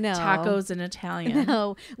going for tacos and Italian.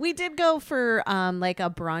 No, we did go for like a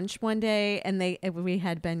brunch one day, and we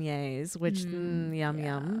had beignets, which yum.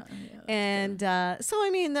 Yeah, and so I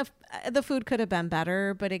mean the food could have been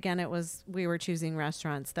better, but again, we were choosing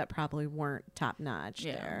restaurants that probably weren't top notch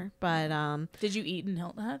there. But did you eat in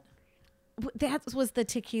Hilton Head? That was the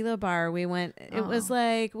tequila bar we went. It was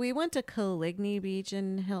like we went to Coligny Beach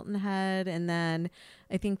in Hilton Head, and then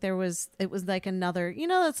I think it was like another,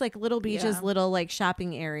 it's like little beaches, little like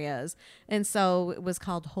shopping areas, and so it was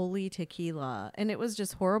called Holy Tequila, and it was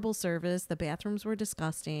just horrible service. The bathrooms were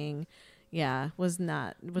disgusting. Yeah, was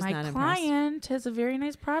not My client has a very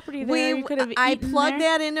nice property there. I plugged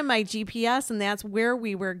that into my GPS, and that's where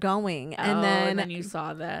we were going. And then you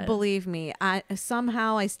saw that. Believe me, I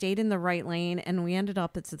stayed in the right lane, and we ended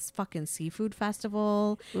up at this fucking seafood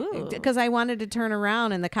festival because I wanted to turn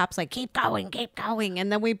around, and the cop's like, keep going,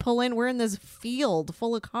 and then we pull in. We're in this field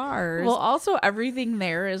full of cars. Well, also everything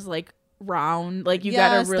there is like round. Like you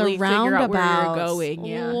got to really figure out where you're going.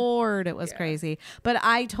 Yeah. Lord, it was crazy. But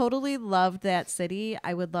I totally loved that city.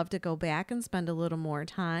 I would love to go back and spend a little more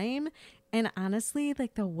time. And honestly,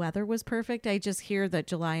 like the weather was perfect. I just hear that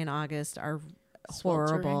July and August are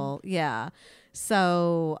horrible. Yeah.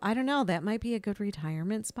 So I don't know. That might be a good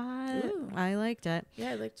retirement spot. Ooh. I liked it.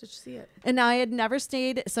 Yeah, I'd like to see it. And now I had never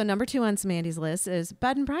stayed. So number 2 on Samandy's list is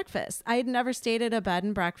bed and breakfast. I had never stayed at a bed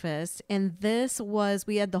and breakfast. And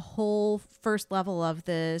we had the whole first level of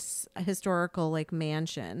this historical like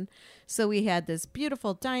mansion. So we had this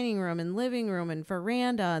beautiful dining room and living room and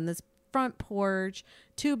veranda and this front porch,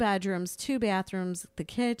 2 bedrooms, 2 bathrooms, the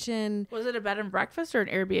kitchen. Was it a bed and breakfast or an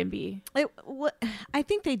Airbnb? I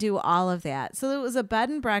think they do all of that. So it was a bed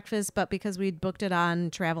and breakfast, but because we'd booked it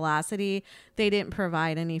on Travelocity, they didn't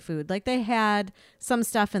provide any food. Like they had some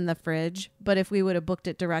stuff in the fridge, but if we would have booked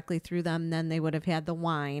it directly through them, then they would have had the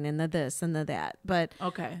wine and the this and the that. But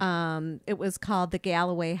okay, it was called the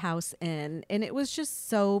Galloway House Inn, and it was just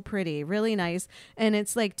so pretty, really nice. And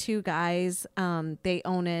it's like 2 guys, they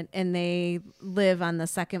own it, and they live on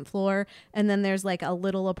the 2nd floor, and then there's like a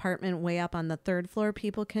little apartment way up on the 3rd floor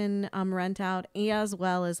people can rent out, as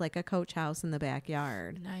well as like a coach house in the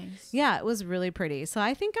backyard. Nice. Yeah, it was really pretty. So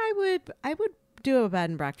I think I would do a bed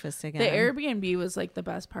and breakfast again. The Airbnb was like the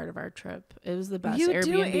best part of our trip. It was the best you Airbnb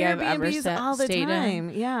do I've ever Airbnbs all the stayed time.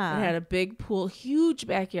 in. Yeah, it had a big pool, huge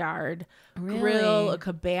backyard, grill, a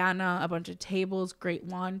cabana, a bunch of tables, great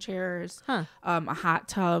lawn chairs, a hot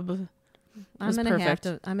tub. I'm gonna have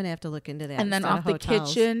to look into that. And then off the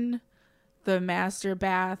kitchen, the master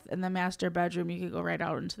bath and the master bedroom, you could go right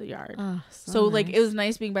out into the yard. Oh, so nice. like it was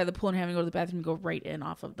nice being by the pool and having to go to the bathroom and go right in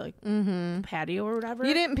off of the patio or whatever.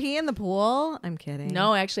 You didn't pee in the pool? I'm kidding.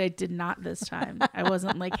 No, actually I did not this time. I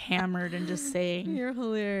wasn't like hammered and just saying, you're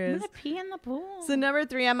hilarious. I'm gonna pee in the pool. So number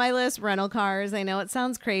 3 on my list, rental cars. I know it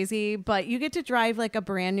sounds crazy, but you get to drive like a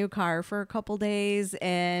brand new car for a couple days,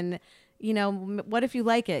 and you know, what if you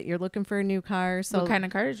like it? You're looking for a new car. So what kind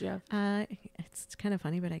of car did you have? It's kind of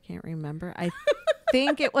funny, but I can't remember. I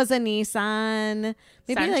think it was a Nissan,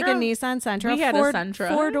 maybe Sentra? like a Nissan Sentra. We had a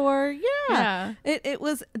Sentra. 4-door. Yeah. It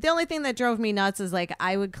was, the only thing that drove me nuts is like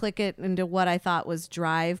I would click it into what I thought was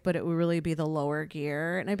drive, but it would really be the lower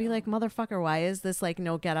gear. And I'd be like, motherfucker, why is this like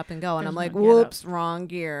no get up and go? And I'm like, whoops, wrong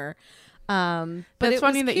gear. But it's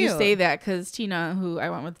funny that you say that because Tina, who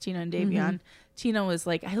I went with Tina and Davion, Tina was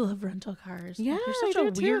like, I love rental cars. Yeah, like, you're such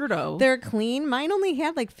a weirdo. They're clean. Mine only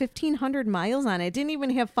had like 1,500 miles on it. It didn't even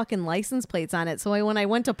have fucking license plates on it. So when I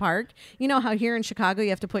went to park, you know how here in Chicago you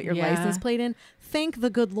have to put your license plate in? Thank the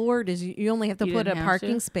good Lord is you only have to put a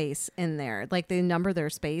parking space in there. Like they number their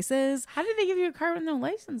spaces. How did they give you a car with no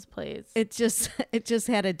license plates? It just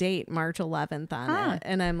had a date, March 11th on it.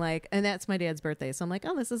 And I'm like, and that's my dad's birthday. So I'm like,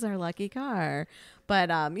 oh, this is our lucky car. But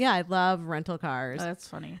yeah, I love rental cars. Oh, that's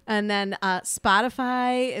funny. And then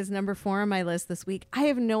Spotify is number 4 on my list this week. I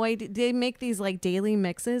have no idea. They make these like daily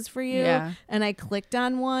mixes for you. Yeah. And I clicked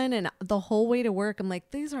on one, and the whole way to work, I'm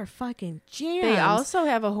like, these are fucking jams. They also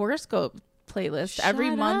have a horoscope playlist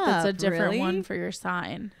every month. It's a different one for your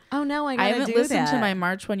sign. Oh no, I haven't listened to my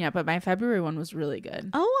March one yet, but my February one was really good.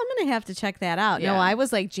 Oh, I'm gonna have to check that out. Yeah. No, I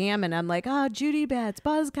was like jamming. I'm like, oh, Judy Betts,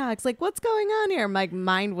 Buzzcocks, like what's going on here? My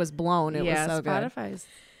mind was blown. It was so Spotify's good.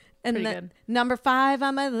 And then number 5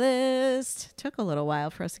 on my list, took a little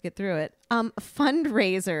while for us to get through it.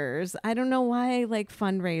 Fundraisers. I don't know why I like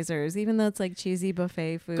fundraisers, even though it's like cheesy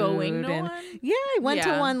buffet food. Going to one? Yeah, I went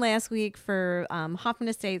to one last week for Hoffman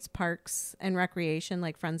Estates Parks and Recreation,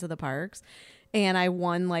 like Friends of the Parks. And I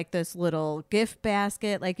won like this little gift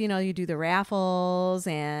basket. Like, you know, you do the raffles,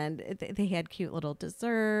 and they had cute little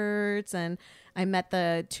desserts. And I met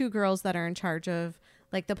the 2 girls that are in charge of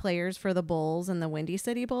like the players for the Bulls and the Windy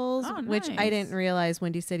City Bulls, which I didn't realize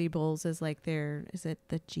Windy City Bulls is like is it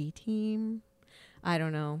the G team? I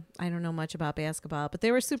don't know much about basketball, but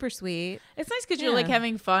they were super sweet. It's nice because you're like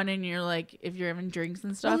having fun, and you're like, if you're having drinks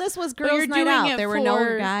and stuff. Well, this was girls' night out. There were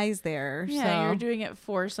no guys there. Yeah, you're doing it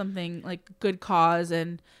for something like good cause,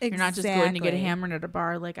 and you're not just going to get hammered at a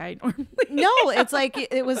bar like I normally. No, it's like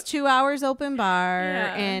it was 2 hours open bar,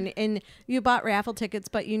 and you bought raffle tickets,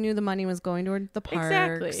 but you knew the money was going toward the park.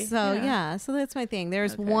 Exactly. So so that's my thing.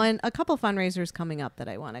 There's a couple fundraisers coming up that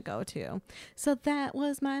I want to go to. So that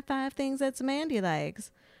was my 5 things that Samandy likes.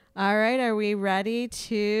 All right, are we ready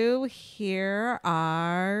to hear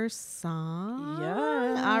our song?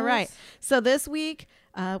 Yes. All right. So this week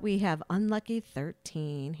we have Unlucky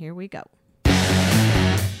 13. Here we go.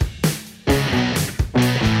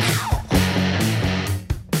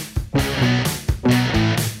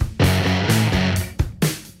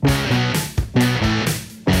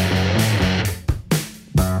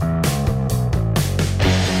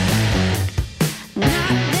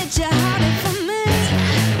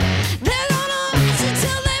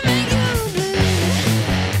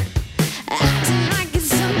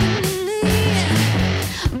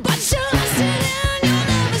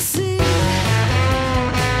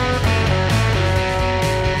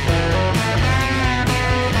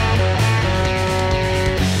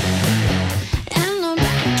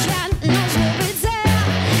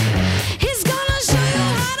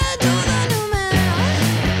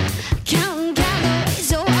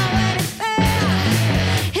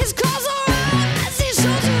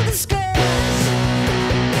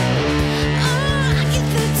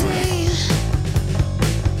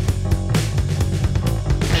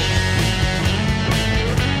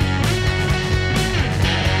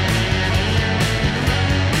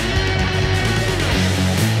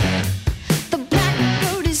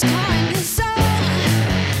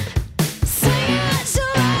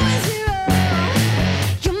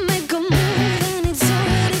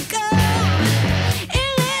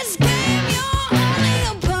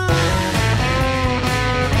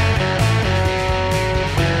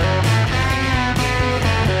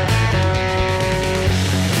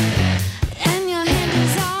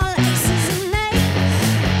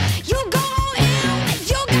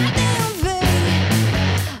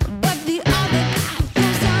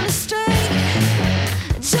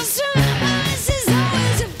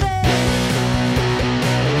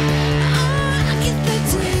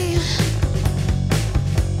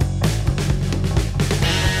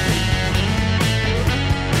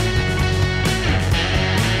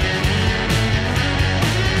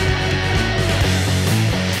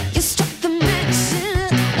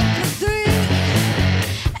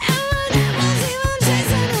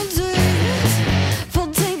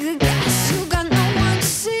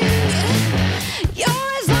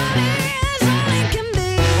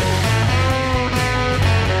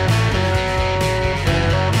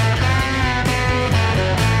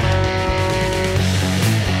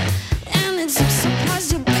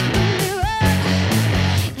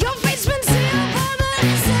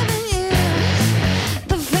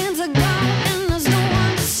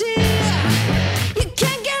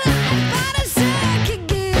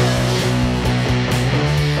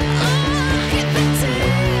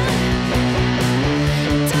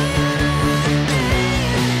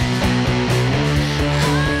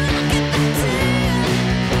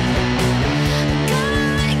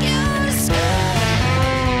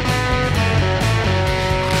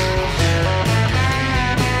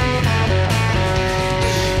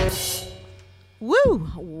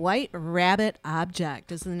 White Rabbit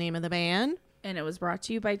Object is the name of the band. And it was brought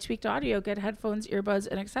to you by Tweaked Audio. Get headphones, earbuds,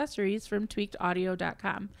 and accessories from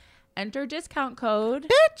tweakedaudio.com. Enter discount code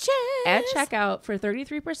Bitches at checkout for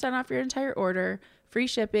 33% off your entire order, free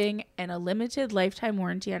shipping, and a limited lifetime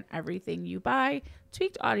warranty on everything you buy.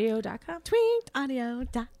 Tweakedaudio.com.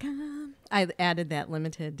 Tweakedaudio.com. I added that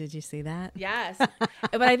limited. Did you see that? Yes.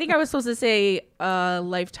 But I think I was supposed to say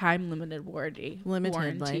lifetime limited warranty.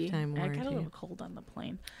 Limited lifetime I got a warranty. little cold on the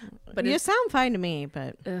plane. But You sound fine to me,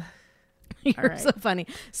 but... You're All right. so funny.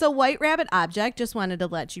 So White Rabbit Object, just wanted to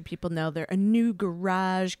let you people know they're a new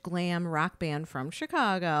garage glam rock band from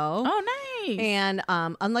Chicago. Oh, nice. And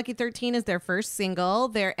Unlucky 13 is their first single.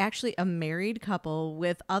 They're actually a married couple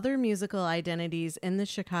with other musical identities in the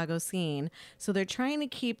Chicago scene. So they're trying to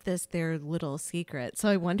keep this their little secret. So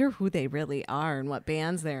I wonder who they really are and what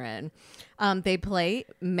bands they're in. They play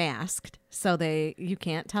masked, so you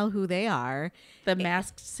can't tell who they are. The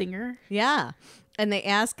Masked Singer. Yeah. And they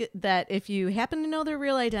ask that if you happen to know their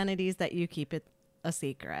real identities, that you keep it a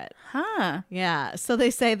secret. Huh. Yeah. So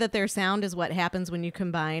they say that their sound is what happens when you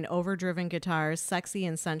combine overdriven guitars, sexy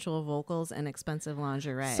and sensual vocals, and expensive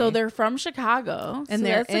lingerie. So they're from Chicago. and so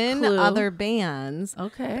they're that's a in clue. other bands.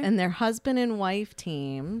 Okay. And they're husband and wife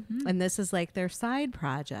team. And this is like their side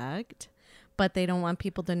project, but they don't want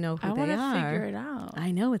people to know who I they want to are. figure it out.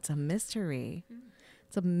 I know, it's a mystery.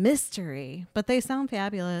 It's a mystery, but they sound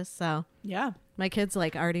fabulous. So Yeah. my kids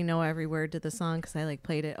like already know every word to the song because I like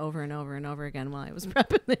played it over and over and over again while I was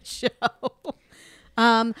prepping the show.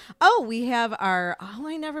 We have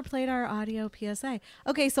I never played our audio PSA.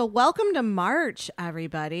 Okay, so welcome to March,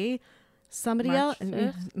 everybody. Somebody March else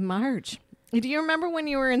 5th? March. Do you remember when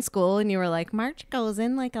you were in school and you were like, March goes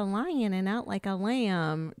in like a lion and out like a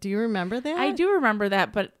lamb? Do you remember that? I do remember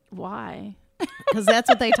that, but why? Because that's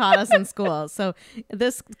what they taught us in school. So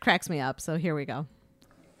this cracks me up. So here we go.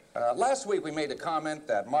 Last week we made a comment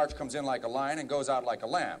that March comes in like a lion and goes out like a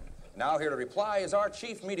lamb. Now here to reply is our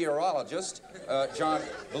chief meteorologist, John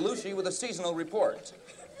Belushi, with a seasonal report.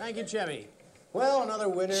 Thank you, Chevy. Well, another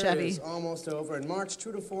winter Chevy. is almost over, and March,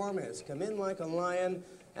 true to form, has come in like a lion,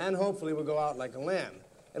 and hopefully will go out like a lamb.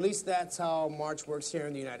 At least that's how March works here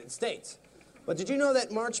in the United States. But did you know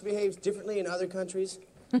that March behaves differently in other countries?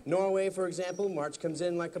 Norway, for example, March comes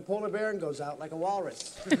in like a polar bear and goes out like a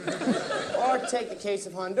walrus. Or take the case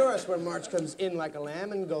of Honduras, where March comes in like a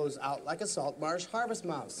lamb and goes out like a salt marsh harvest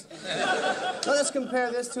mouse. Now let's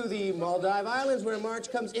compare this to the Maldive Islands, where March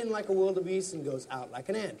comes in like a wildebeest and goes out like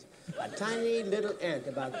an ant. A tiny little ant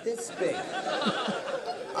about this big.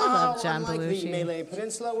 I love John Unlike Belushi. the Malay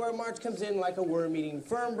Peninsula, where March comes in like a worm-eating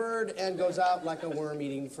fern bird and goes out like a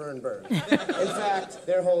worm-eating fern bird. In fact,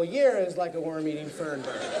 their whole year is like a worm-eating fern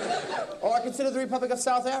bird. Or consider the Republic of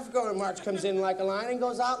South Africa, where March comes in like a lion and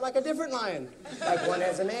goes out like a different lion. Like one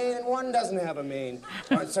has a mane and one doesn't have a mane.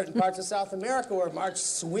 Or in certain parts of South America, where March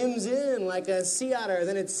swims in like a sea otter,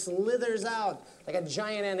 then it slithers out like a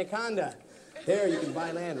giant anaconda. There you can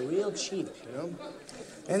buy land real cheap, you know?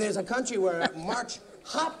 And there's a country where March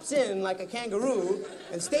hops in like a kangaroo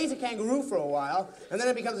and stays a kangaroo for a while, and then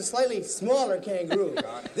it becomes a slightly smaller kangaroo.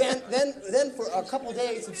 then for a couple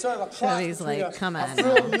days it's sort of a cross Chevy's between like, come on a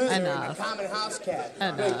frilled now. lizard and a Enough. common house cat.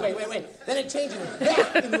 Enough. Wait. Then it changes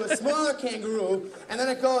back into a smaller kangaroo, and then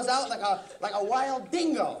it goes out like a wild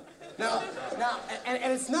dingo. Now,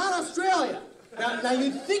 and it's not Australia. Now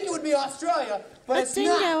you'd think it would be Australia, but it's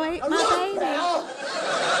dingo not. ate Now, my look, baby. pal.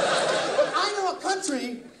 But I know a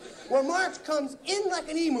country where March comes in like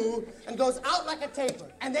an emu and goes out like a tapir,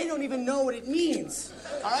 and they don't even know what it means.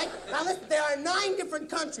 All right? Now listen, there are 9 different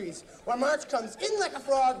countries where March comes in like a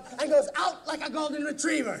frog and goes out like a golden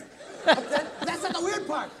retriever. That's not the weird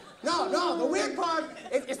part. No, the weird part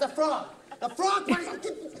is the frog. The frog part is...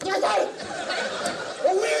 The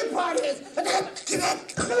weird part is...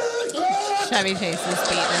 Chevy Chase is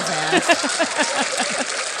beating his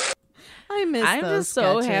ass. I miss I'm those just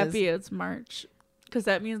so sketches. happy it's March because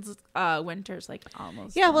that means winter's like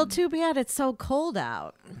almost. Yeah, well, done. too bad it's so cold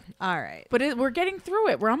out. All right. But we're getting through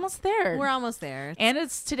it. We're almost there. We're almost there. And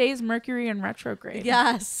it's today's Mercury in retrograde.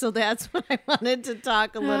 Yes, so that's what I wanted to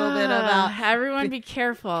talk a little bit about. Everyone be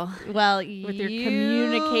careful. Well, with your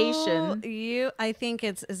communication. I think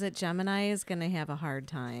is it Gemini is going to have a hard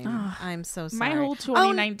time. I'm so sorry. My whole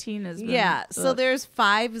 2019 is yeah. So there's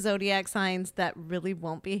 5 zodiac signs that really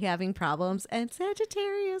won't be having problems, and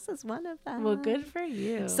Sagittarius is one of them. Well, good for for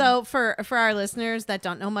you. So for our listeners that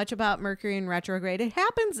don't know much about Mercury in retrograde, it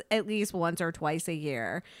happens at least once or twice a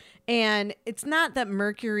year. And it's not that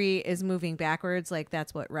Mercury is moving backwards, like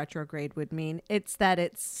that's what retrograde would mean. It's that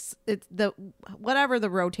it's the whatever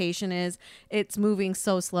the rotation is, it's moving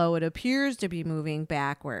so slow it appears to be moving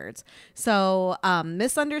backwards. So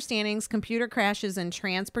misunderstandings, computer crashes, and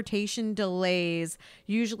transportation delays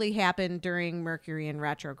usually happen during Mercury in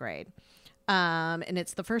retrograde. And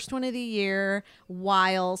it's the first one of the year.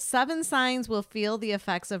 While 7 signs will feel the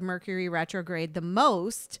effects of Mercury retrograde the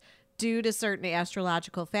most due to certain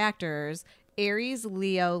astrological factors, Aries,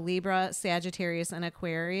 Leo, Libra, Sagittarius, and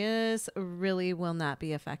Aquarius really will not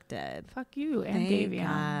be affected. Fuck you and Thank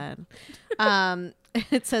Davion. God.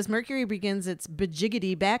 It says Mercury begins its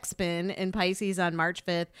bajiggity backspin in Pisces on March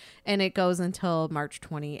 5th, and it goes until March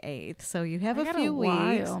 28th. So you have a few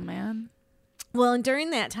weeks. While, man. Well, and during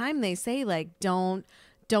that time, they say like don't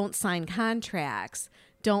sign contracts,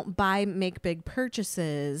 don't make big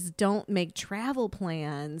purchases, don't make travel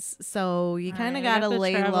plans. So you kind of gotta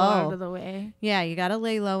lay low. Out of the way. Yeah, you gotta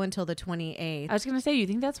lay low until the 28th. I was gonna say, you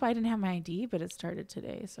think that's why I didn't have my ID, but it started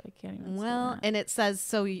today, so I can't even. Well, and it says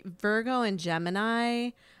so Virgo and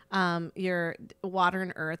Gemini, your water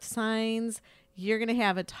and earth signs. You're going to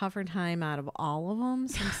have a tougher time out of all of them.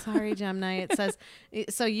 So I'm sorry, Gemini. It says,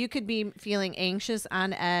 so you could be feeling anxious,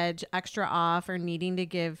 on edge, extra off, or needing to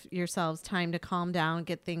give yourselves time to calm down,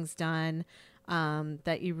 get things done,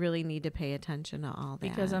 that you really need to pay attention to all that.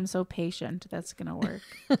 Because I'm so patient, that's going to work.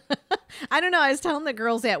 I don't know. I was telling the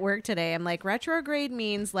girls at work today, I'm like, retrograde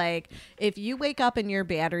means like if you wake up and your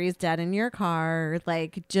battery's dead in your car,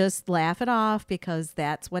 like just laugh it off because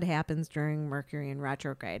that's what happens during Mercury in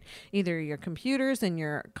retrograde. Either your computers and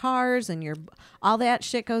your cars and your all that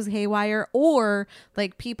shit goes haywire, or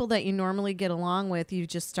like people that you normally get along with, you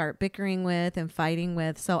just start bickering with and fighting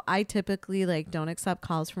with. So I typically like don't accept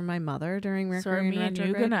calls from my mother during Mercury in retrograde. So are me and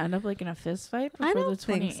you gonna end up like in a fist fight before I don't the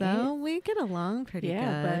 28th? think so. We get along pretty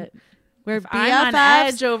good. But we're I'm on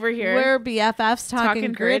edge over here. We're BFFs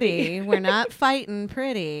talking gritty. gritty. We're not fighting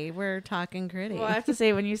pretty. We're talking gritty. Well, I have to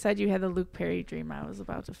say, when you said you had the Luke Perry dream, I was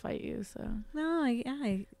about to fight you. So no,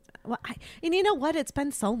 and you know what? It's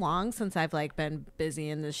been so long since I've like been busy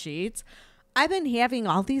in the sheets. I've been having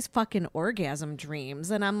all these fucking orgasm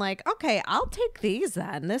dreams, and I'm like, okay, I'll take these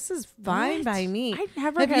then. This is fine by me. I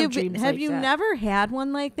never have dreams Have like you that. never had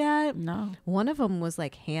one like that? No. One of them was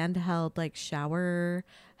like handheld, like shower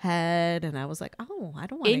head, and I was like, oh, I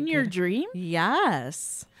don't want in your dream.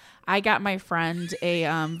 Yes. I got my friend a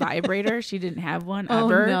vibrator. She didn't have one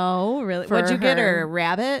ever. Oh no, really? What'd you get her? A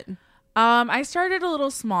rabbit? I started a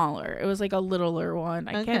little smaller. It was like a littler one.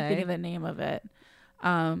 I can't think of the name of it.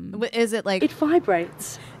 Is it like it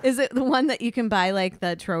vibrates? Is it the one that you can buy like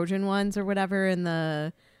the Trojan ones or whatever in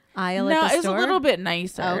the aisle at the store? No, it's a little bit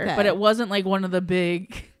nicer, but it wasn't like one of the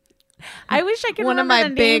big. I wish I could one of remember my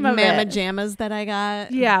the big name of mamma it. jammas that I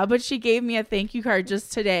got. Yeah, but she gave me a thank you card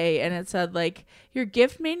just today, and it said like, your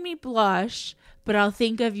gift made me blush, but I'll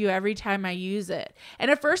think of you every time I use it. And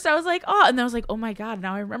at first I was like, oh, and then I was like, oh my God,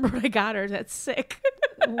 now I remember what I got her. That's sick.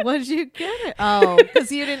 What did you get it? Oh,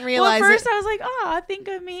 because you didn't realize. Well, at first I was like, oh, think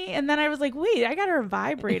of me. And then I was like, wait, I got her a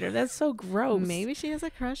vibrator. That's so gross. Maybe she has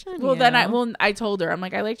a crush on well, you. Then I told her, I'm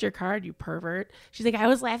like, I liked your card, you pervert. She's like, I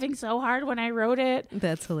was laughing so hard when I wrote it.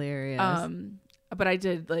 That's hilarious. But I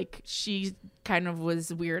did, like, she kind of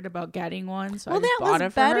was weird about getting one, so I well, just that bought was it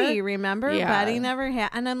for Betty, her. remember? Yeah. Betty never had.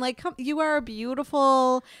 And I'm like, come, you are a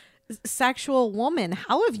beautiful sexual woman.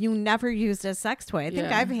 How have you never used a sex toy? I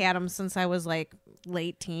think I've had them since I was like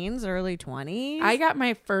late teens, early 20s. I got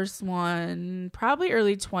my first one probably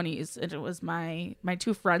early 20s, and it was my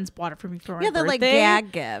two friends bought it for me for my birthday. they're like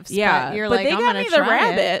gag gifts. Yeah, but you're but like, they I'm got gonna me the try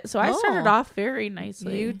rabbit, it. so I started off very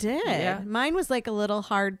nicely. You did. Yeah. Mine was like a little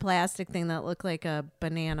hard plastic thing that looked like a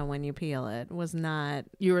banana when you peel it. It was not.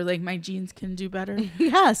 You were like, my jeans can do better.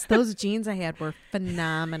 Yes, those jeans I had were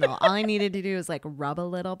phenomenal. All I needed to do was like rub a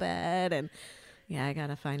little bit, and yeah, I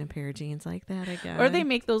gotta find a pair of jeans like that again. Or they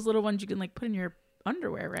make those little ones you can like put in your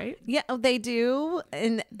underwear, right? Yeah, they do,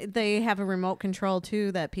 and they have a remote control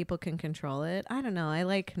too that people can control it. I don't know. I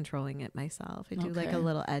like controlling it myself. I do like a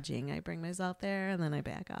little edging. I bring myself there, and then I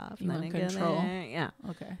back off. You and then want I get control? there. Yeah.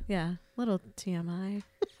 Okay. Yeah. Little TMI.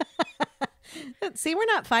 See, we're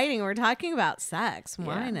not fighting. We're talking about sex.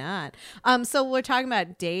 Why not? So we're talking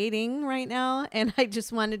about dating right now, and I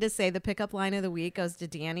just wanted to say the pickup line of the week goes to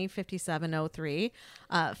Danny 5703.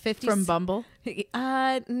 50 From Bumble?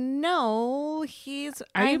 No, he's.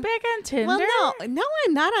 Are you back on Tinder? Well, no,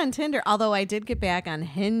 I'm not on Tinder. Although I did get back on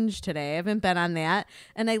Hinge today. I haven't been on that,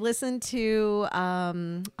 and I listened to.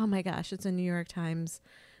 Oh my gosh, it's a New York Times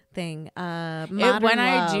thing. When Modern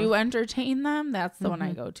I Love. do entertain them, that's the one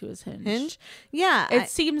I go to is Hinge. Hinge, yeah, It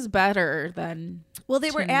seems better than well,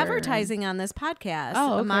 they were Tinder. advertising on this podcast,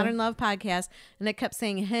 Oh, a okay. Modern Love podcast, and it kept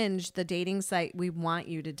saying Hinge, the dating site we want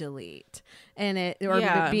you to delete, and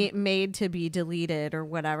be made to be deleted or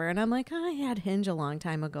whatever. And I'm like, I had Hinge a long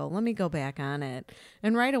time ago. Let me go back on it.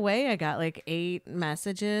 And right away, I got like 8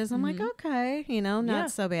 messages. I'm like, okay,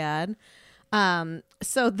 not so bad.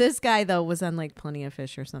 So this guy though was on like Plenty of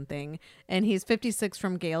Fish or something, and he's 56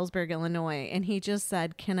 from Galesburg, Illinois, and he just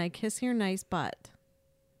said, "Can I kiss your nice butt?"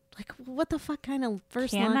 Like, what the fuck kind of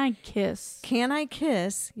first Can line? I kiss? Can I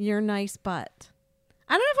kiss your nice butt?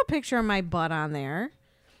 I don't have a picture of my butt on there.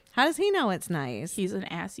 How does he know it's nice? He's an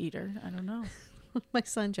ass eater. I don't know. My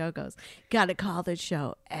son Joe goes, "Gotta call this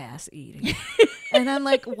show ass eating." And I'm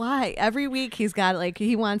like, why? Every week he's got like,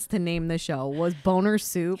 he wants to name the show. Was Boner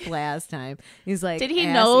Soup last time? He's like, Did he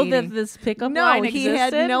ass know eating. that this pickup No, line he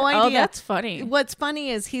existed? had no idea. Oh, that's funny. What's funny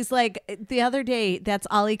is he's like, the other day, that's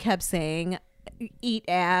all he kept saying. Eat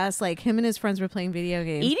ass. Like him and his friends were playing video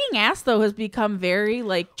games. Eating ass though has become very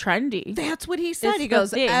like trendy. That's what he said. It's He the goes,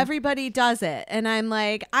 thing. everybody does it. And I'm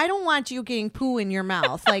like, I don't want you getting poo in your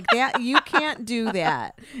mouth. Like that, you can't do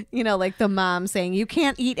that. Like the mom saying, you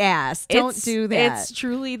can't eat ass. Don't do that. It's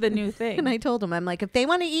truly the new thing. And I told him, I'm like, if they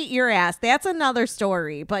want to eat your ass, that's another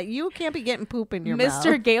story. But you can't be getting poop in your mouth.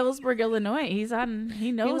 Mr. Galesburg, Illinois. He knows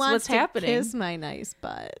He wants what's to happening. Kiss my nice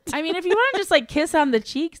butt. I mean, if you want to just like kiss on the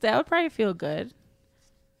cheeks, that would probably feel good.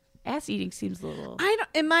 Ass eating seems a little.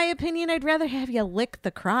 In my opinion, I'd rather have you lick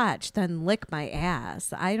the crotch than lick my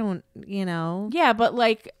ass. I don't, Yeah, but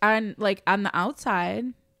like on the outside,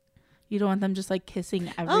 you don't want them just like kissing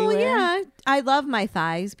everywhere. Oh yeah, I love my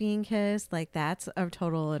thighs being kissed. Like that's a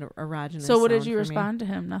total erogenous. So what did zone you for respond me.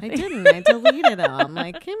 to him? Nothing. I didn't. I deleted them. I'm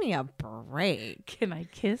like, give me a break. Can I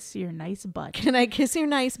kiss your nice butt? Can I kiss your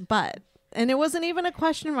nice butt? And it wasn't even a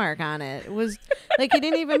question mark on it. It was like he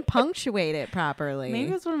didn't even punctuate it properly. Maybe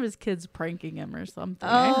it's one of his kids pranking him or something.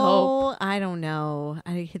 I hope. I don't know.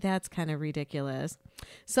 That's kind of ridiculous.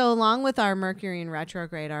 So along with our Mercury in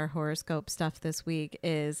retrograde, our horoscope stuff this week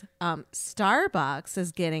is Starbucks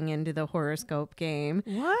is getting into the horoscope game.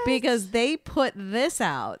 What? Because they put this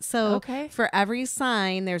out. So Okay. for every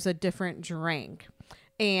sign, there's a different drink.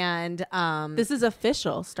 And This is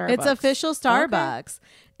official Starbucks. it's official Starbucks. Okay.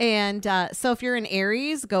 And so if you're an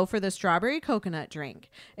Aries, go for the strawberry coconut drink.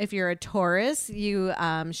 If you're a Taurus, you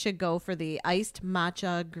should go for the iced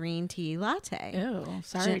matcha green tea latte. Ew,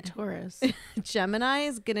 sorry, Taurus.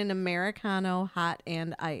 Geminis, get an Americano hot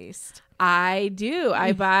and iced. I do.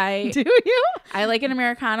 I buy. Do you? I like an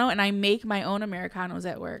Americano, and I make my own Americanos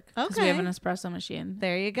at work. Because we have Okay. an espresso machine.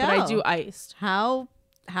 There you go. But I do iced. How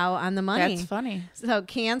on the money? That's funny. So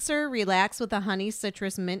Cancer, relax with a honey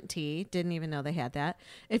citrus mint tea. Didn't even know they had that.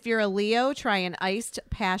 If you're a Leo, try an iced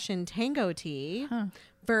passion tango tea.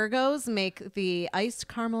 Virgos, make the iced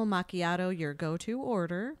caramel macchiato your go-to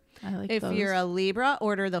order. I like If those. you're a Libra,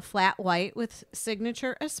 order the flat white with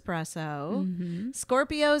signature espresso.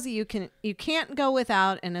 Scorpios, you can't go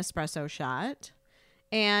without an espresso shot.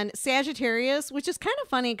 And Sagittarius, which is kind of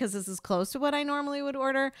funny because this is close to what I normally would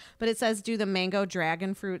order, but it says do the mango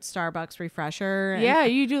dragon fruit Starbucks refresher. And Yeah,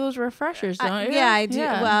 you do those refreshers, don't you? yeah, I do.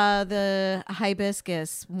 Yeah. The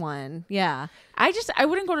hibiscus one. Yeah. I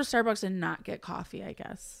wouldn't go to Starbucks and not get coffee, I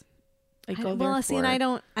guess. Like go there Well, see, and for I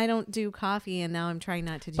it. don't do coffee, and now I'm trying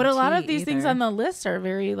not to do But a lot of tea these things either. on the list are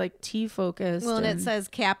very like tea focused. Well, and it says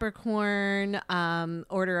Capricorn,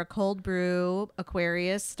 order a cold brew,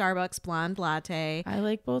 Aquarius, Starbucks blonde latte, I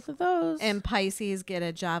like both of those. and Pisces get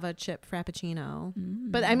a Java chip frappuccino.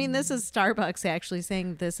 But I mean, this is Starbucks actually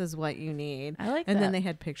saying this is what you need. I like And then that. they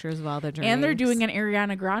had pictures of all the drinks. And they're doing an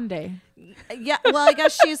Ariana Grande. Yeah, well, I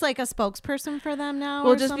guess she's like a spokesperson for them now.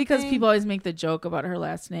 Well, or just because something. people always make the joke about her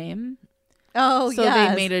last name. Oh, So yes.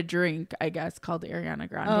 they made a drink, I guess, called Ariana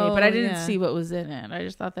Grande. Oh, but I didn't yeah. see what was in it. I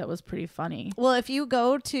just thought that was pretty funny. Well, if you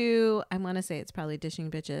go to, I want to say it's probably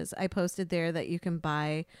Dishing Bitches. I posted there that you can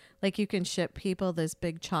buy, like you can ship people this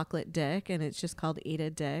big chocolate dick, and it's just called Eat a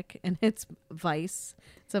Dick, and it's Vice.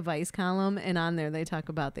 It's a Vice column, and on there they talk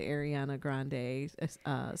about the Ariana Grande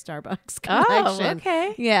Starbucks collection. Oh,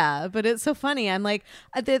 okay. Yeah, but it's so funny. I'm like,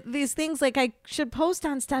 these things, like I should post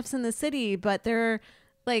on Stuffs in the City, but they're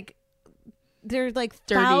like Dirtier.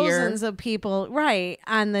 thousands of people right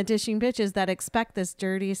on the Dishing Bitches that expect this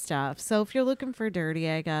dirty stuff. So if you're looking for dirty,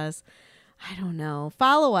 I guess, I don't know,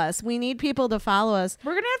 follow us. We need people to follow us.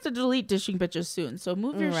 We're going to have to delete Dishing Bitches soon. So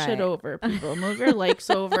move your Right. shit over, people. Move your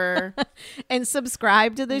likes over. And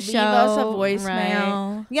subscribe to the Leave show. us a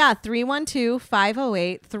voicemail. Right. Yeah,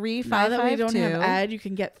 312-508-3552. Now that we don't have Ed, you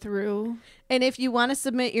can get through. And if you want to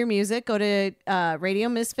submit your music, go to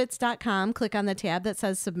radiomisfits.com, click on the tab that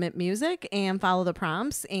says submit music and follow the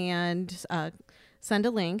prompts and send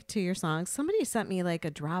a link to your songs. Somebody sent me like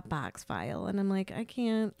a Dropbox file and I'm like, I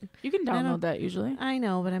can't. You can download that usually. I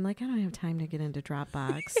know, but I'm like, I don't have time to get into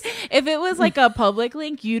Dropbox. If it was like a public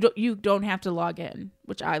link, you don't have to log in,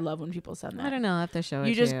 which I love when people send that. I don't know. I have to show it.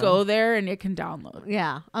 You just go there and it can download.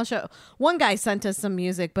 Yeah, I'll show. One guy sent us some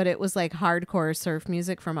music, but it was like hardcore surf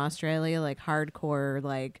music from Australia, like hardcore,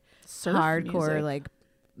 like Surf hardcore, music. like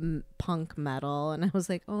punk metal. And I was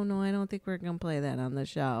like, oh no, I don't think we're gonna play that on the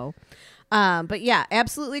show. But yeah,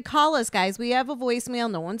 absolutely call us, guys. We have a voicemail.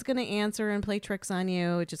 No one's gonna answer and play tricks on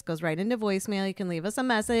you. It just goes right into voicemail. You can leave us a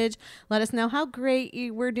message. Let us know how great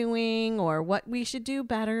we're doing or what we should do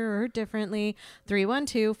better or differently.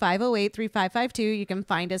 312-508-3552. You can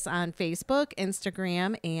find us on Facebook,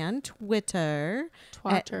 Instagram, and Twitter.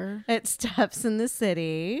 At Steph's in the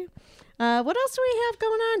City. What else do we have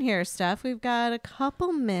going on here, Steph? We've got a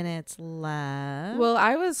couple minutes left. Well,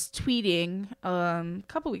 I was tweeting a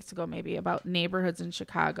couple weeks ago maybe about neighborhoods in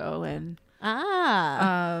Chicago and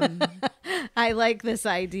I like this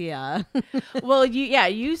idea. well,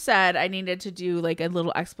 you said I needed to do like a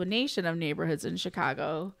little explanation of neighborhoods in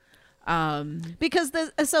Chicago. Because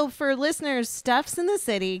so for listeners, Steph's in the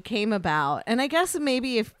City came about, and I guess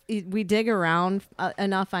maybe if we dig around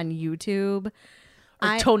enough on YouTube,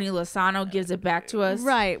 Tony Lasano gives it back to us.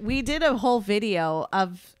 Right. We did a whole video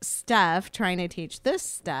of Steph trying to teach this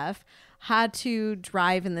Steph how to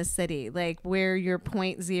drive in the city, like where your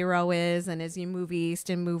 0 is, and as you move east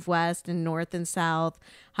and move west and north and south,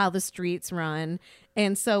 how the streets run.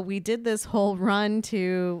 And so we did this whole run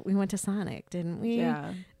we went to Sonic, didn't we?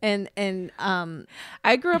 Yeah. And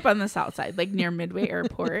I grew up on the south side, like near Midway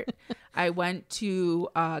Airport. I went to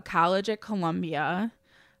college at Columbia.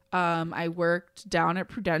 I worked down at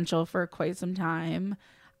Prudential for quite some time.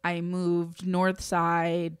 I moved north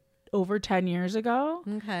side over 10 years ago.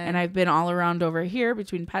 Okay. And I've been all around over here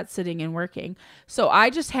between pet sitting and working. So I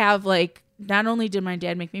just have like, not only did my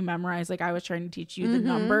dad make me memorize, like I was trying to teach you the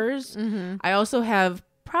numbers, I also have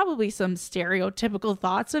probably some stereotypical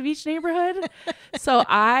thoughts of each neighborhood. So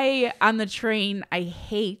on the train,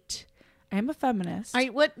 I'm a feminist.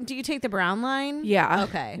 What do you take the Brown line? Yeah.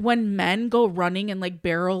 Okay. When men go running and like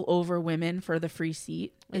barrel over women for the free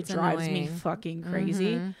seat, It's it drives me annoying. fucking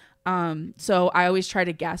crazy. So I always try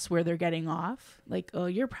to guess where they're getting off. Like, oh,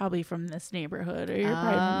 you're probably from this neighborhood, or you're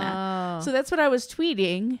probably from that. So that's what I was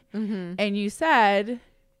tweeting, and you said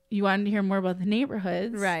you wanted to hear more about the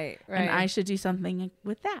neighborhoods, Right. And I should do something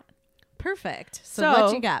with that. Perfect. So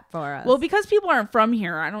what you got for us? Well, because people aren't from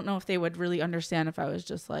here, I don't know if they would really understand if I was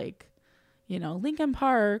just like, Lincoln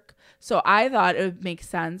Park. So I thought it would make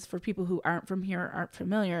sense for people who aren't from here, aren't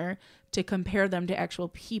familiar, to compare them to actual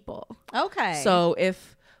people. Okay. So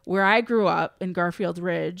if where I grew up in Garfield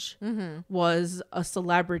Ridge was a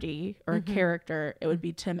celebrity or a character, it would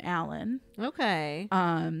be Tim Allen. Okay.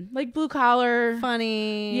 Like blue collar.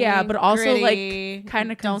 Funny. Yeah, but also gritty, like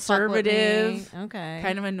kind of don't fuck with me. conservative. Okay.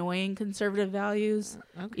 Kind of annoying conservative values.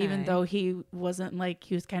 Okay. Even though he wasn't like,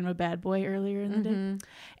 he was kind of a bad boy earlier in the day.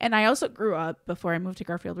 And I also grew up, before I moved to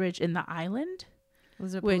Garfield Ridge, in the Island.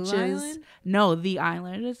 Was it which Blue is Island? No, the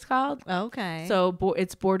Island it's called. Okay. So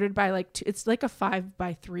it's bordered by like it's like a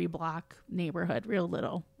 5x3 block neighborhood, real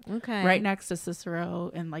little. Okay. Right next to Cicero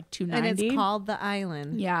and like 290. And it's called the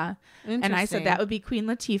Island. Yeah. And I said Interesting. that would be Queen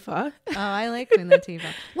Latifah. Oh, I like Queen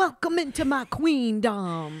Latifah. Welcome into my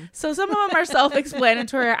queendom. So some of them are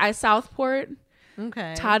self-explanatory. Southport.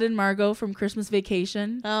 Okay. Todd and Margot from Christmas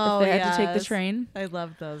Vacation. Oh, if they had to take the yes. train. I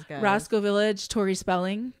love those guys. Roscoe Village, Tori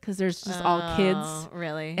Spelling, because there's just all kids.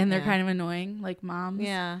 Really? And they're Yeah. kind of annoying, like moms.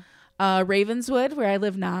 Yeah. Ravenswood, where I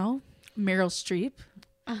live now. Meryl Streep.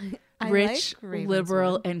 I Rich, like Ravenswood.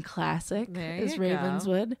 liberal, and classic There is you go.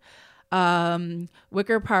 Ravenswood.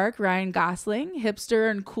 Wicker Park, Ryan Gosling,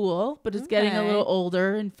 hipster and cool, but it's getting a Okay. little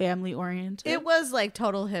older and family oriented. It was like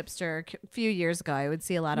total hipster a few years ago. I would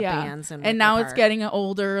see a lot of bands in and now Wicker it's Park. getting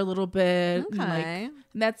older a little bit. and, Okay.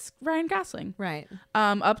 and that's Ryan Gosling. Right.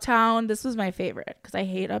 Uptown, this was my favorite because I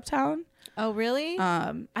hate Uptown. Oh, really?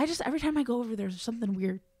 I just every time I go over there's something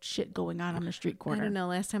weird shit going on the street I corner. don't know.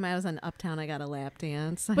 Last time I was in Uptown, I got a lap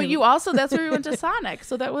dance. But you also, that's where we went to Sonic.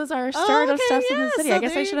 So that was our start of Steph's in the City. So I guess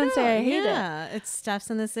there I you shouldn't go. say I hate it. Yeah, it's Steph's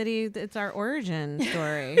in the City. It's our origin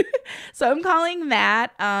story. So I'm calling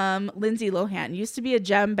that Lindsay Lohan. Used to be a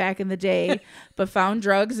gem back in the day, but found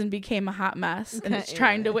drugs and became a hot mess. And it's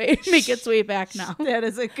trying to make its way back now. That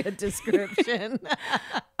is a good description.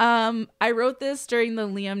 I wrote this during the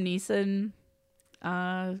Liam Neeson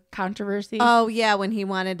controversy. Oh yeah, when he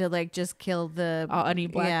wanted to like just kill the any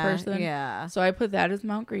black person. Yeah. So I put that as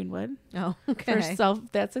Mount Greenwood. Oh, okay.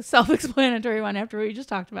 That's a self-explanatory one after what we just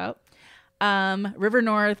talked about. River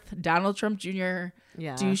North, Donald Trump Jr.,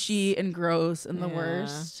 Yes. douchey and gross and the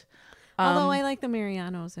worst. Although I like the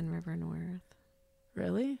Marianos in River North.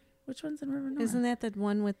 Really? Which one's in River North? Isn't that the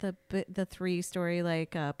one with the 3-story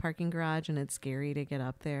like parking garage and it's scary to get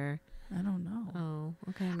up there? I don't know. Oh,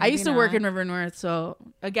 okay. I used to work not. in River North, so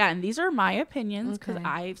again, these are my opinions because Okay.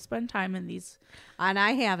 I've spent time in these. And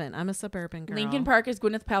I haven't. I'm a suburban girl. Lincoln Park is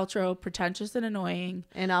Gwyneth Paltrow, pretentious and annoying.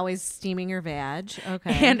 And always steaming her vag.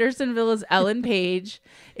 Okay. Andersonville is Ellen Page.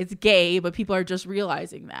 It's gay, but people are just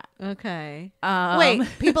realizing that. Okay. Wait,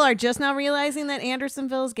 people are just now realizing that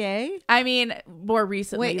Andersonville's gay? I mean, more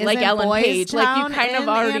recently, Wait, is like it Ellen Boys Page, like you Town kind of in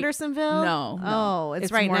already Andersonville. No. Oh,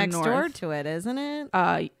 it's right more next north. door to it, isn't it?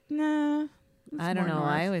 Nah. I don't more know.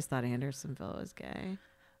 north. I always thought Andersonville was gay.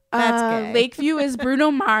 That's gay. Lakeview is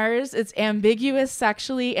Bruno Mars. It's ambiguous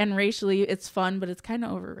sexually and racially. It's fun, but it's kind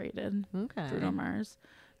of overrated. Okay. Bruno Mars.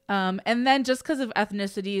 And then just because of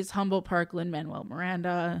ethnicities, Humboldt Park, Lin-Manuel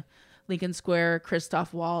Miranda, Lincoln Square,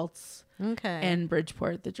 Christoph Waltz, Okay. and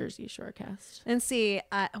Bridgeport, the Jersey Shore cast. And see,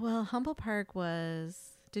 Humboldt Park was...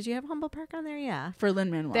 Did you have Humboldt Park on there? Yeah. For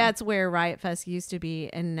Lin-Manuel. That's where Riot Fest used to be,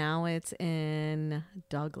 and now it's in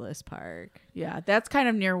Douglas Park. Yeah, that's kind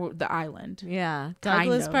of near the island. Yeah, Kind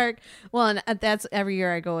Douglas of. Park. Well, and that's every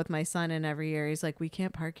year I go with my son, and every year he's like, we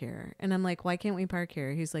can't park here. And I'm like, why can't we park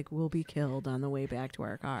here? He's like, we'll be killed on the way back to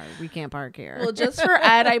our car. We can't park here. Well, just for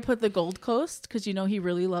Ed, I put the Gold Coast because, you know, he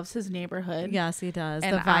really loves his neighborhood. Yes, he does.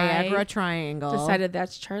 And the Viagra I Triangle. Decided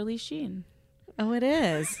that's Charlie Sheen. Oh, it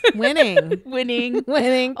is. Winning. Winning.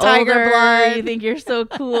 Tiger Older, blood. You think you're so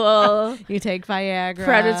cool. You take Viagra.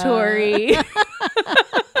 Predatory.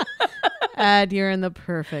 Ed, you're in the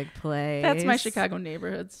perfect place. That's my Chicago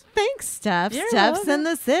neighborhoods. Thanks, Steph. You're Steph's welcome. in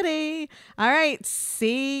the city. All right.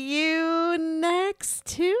 See you next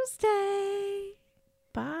Tuesday.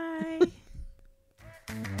 Bye.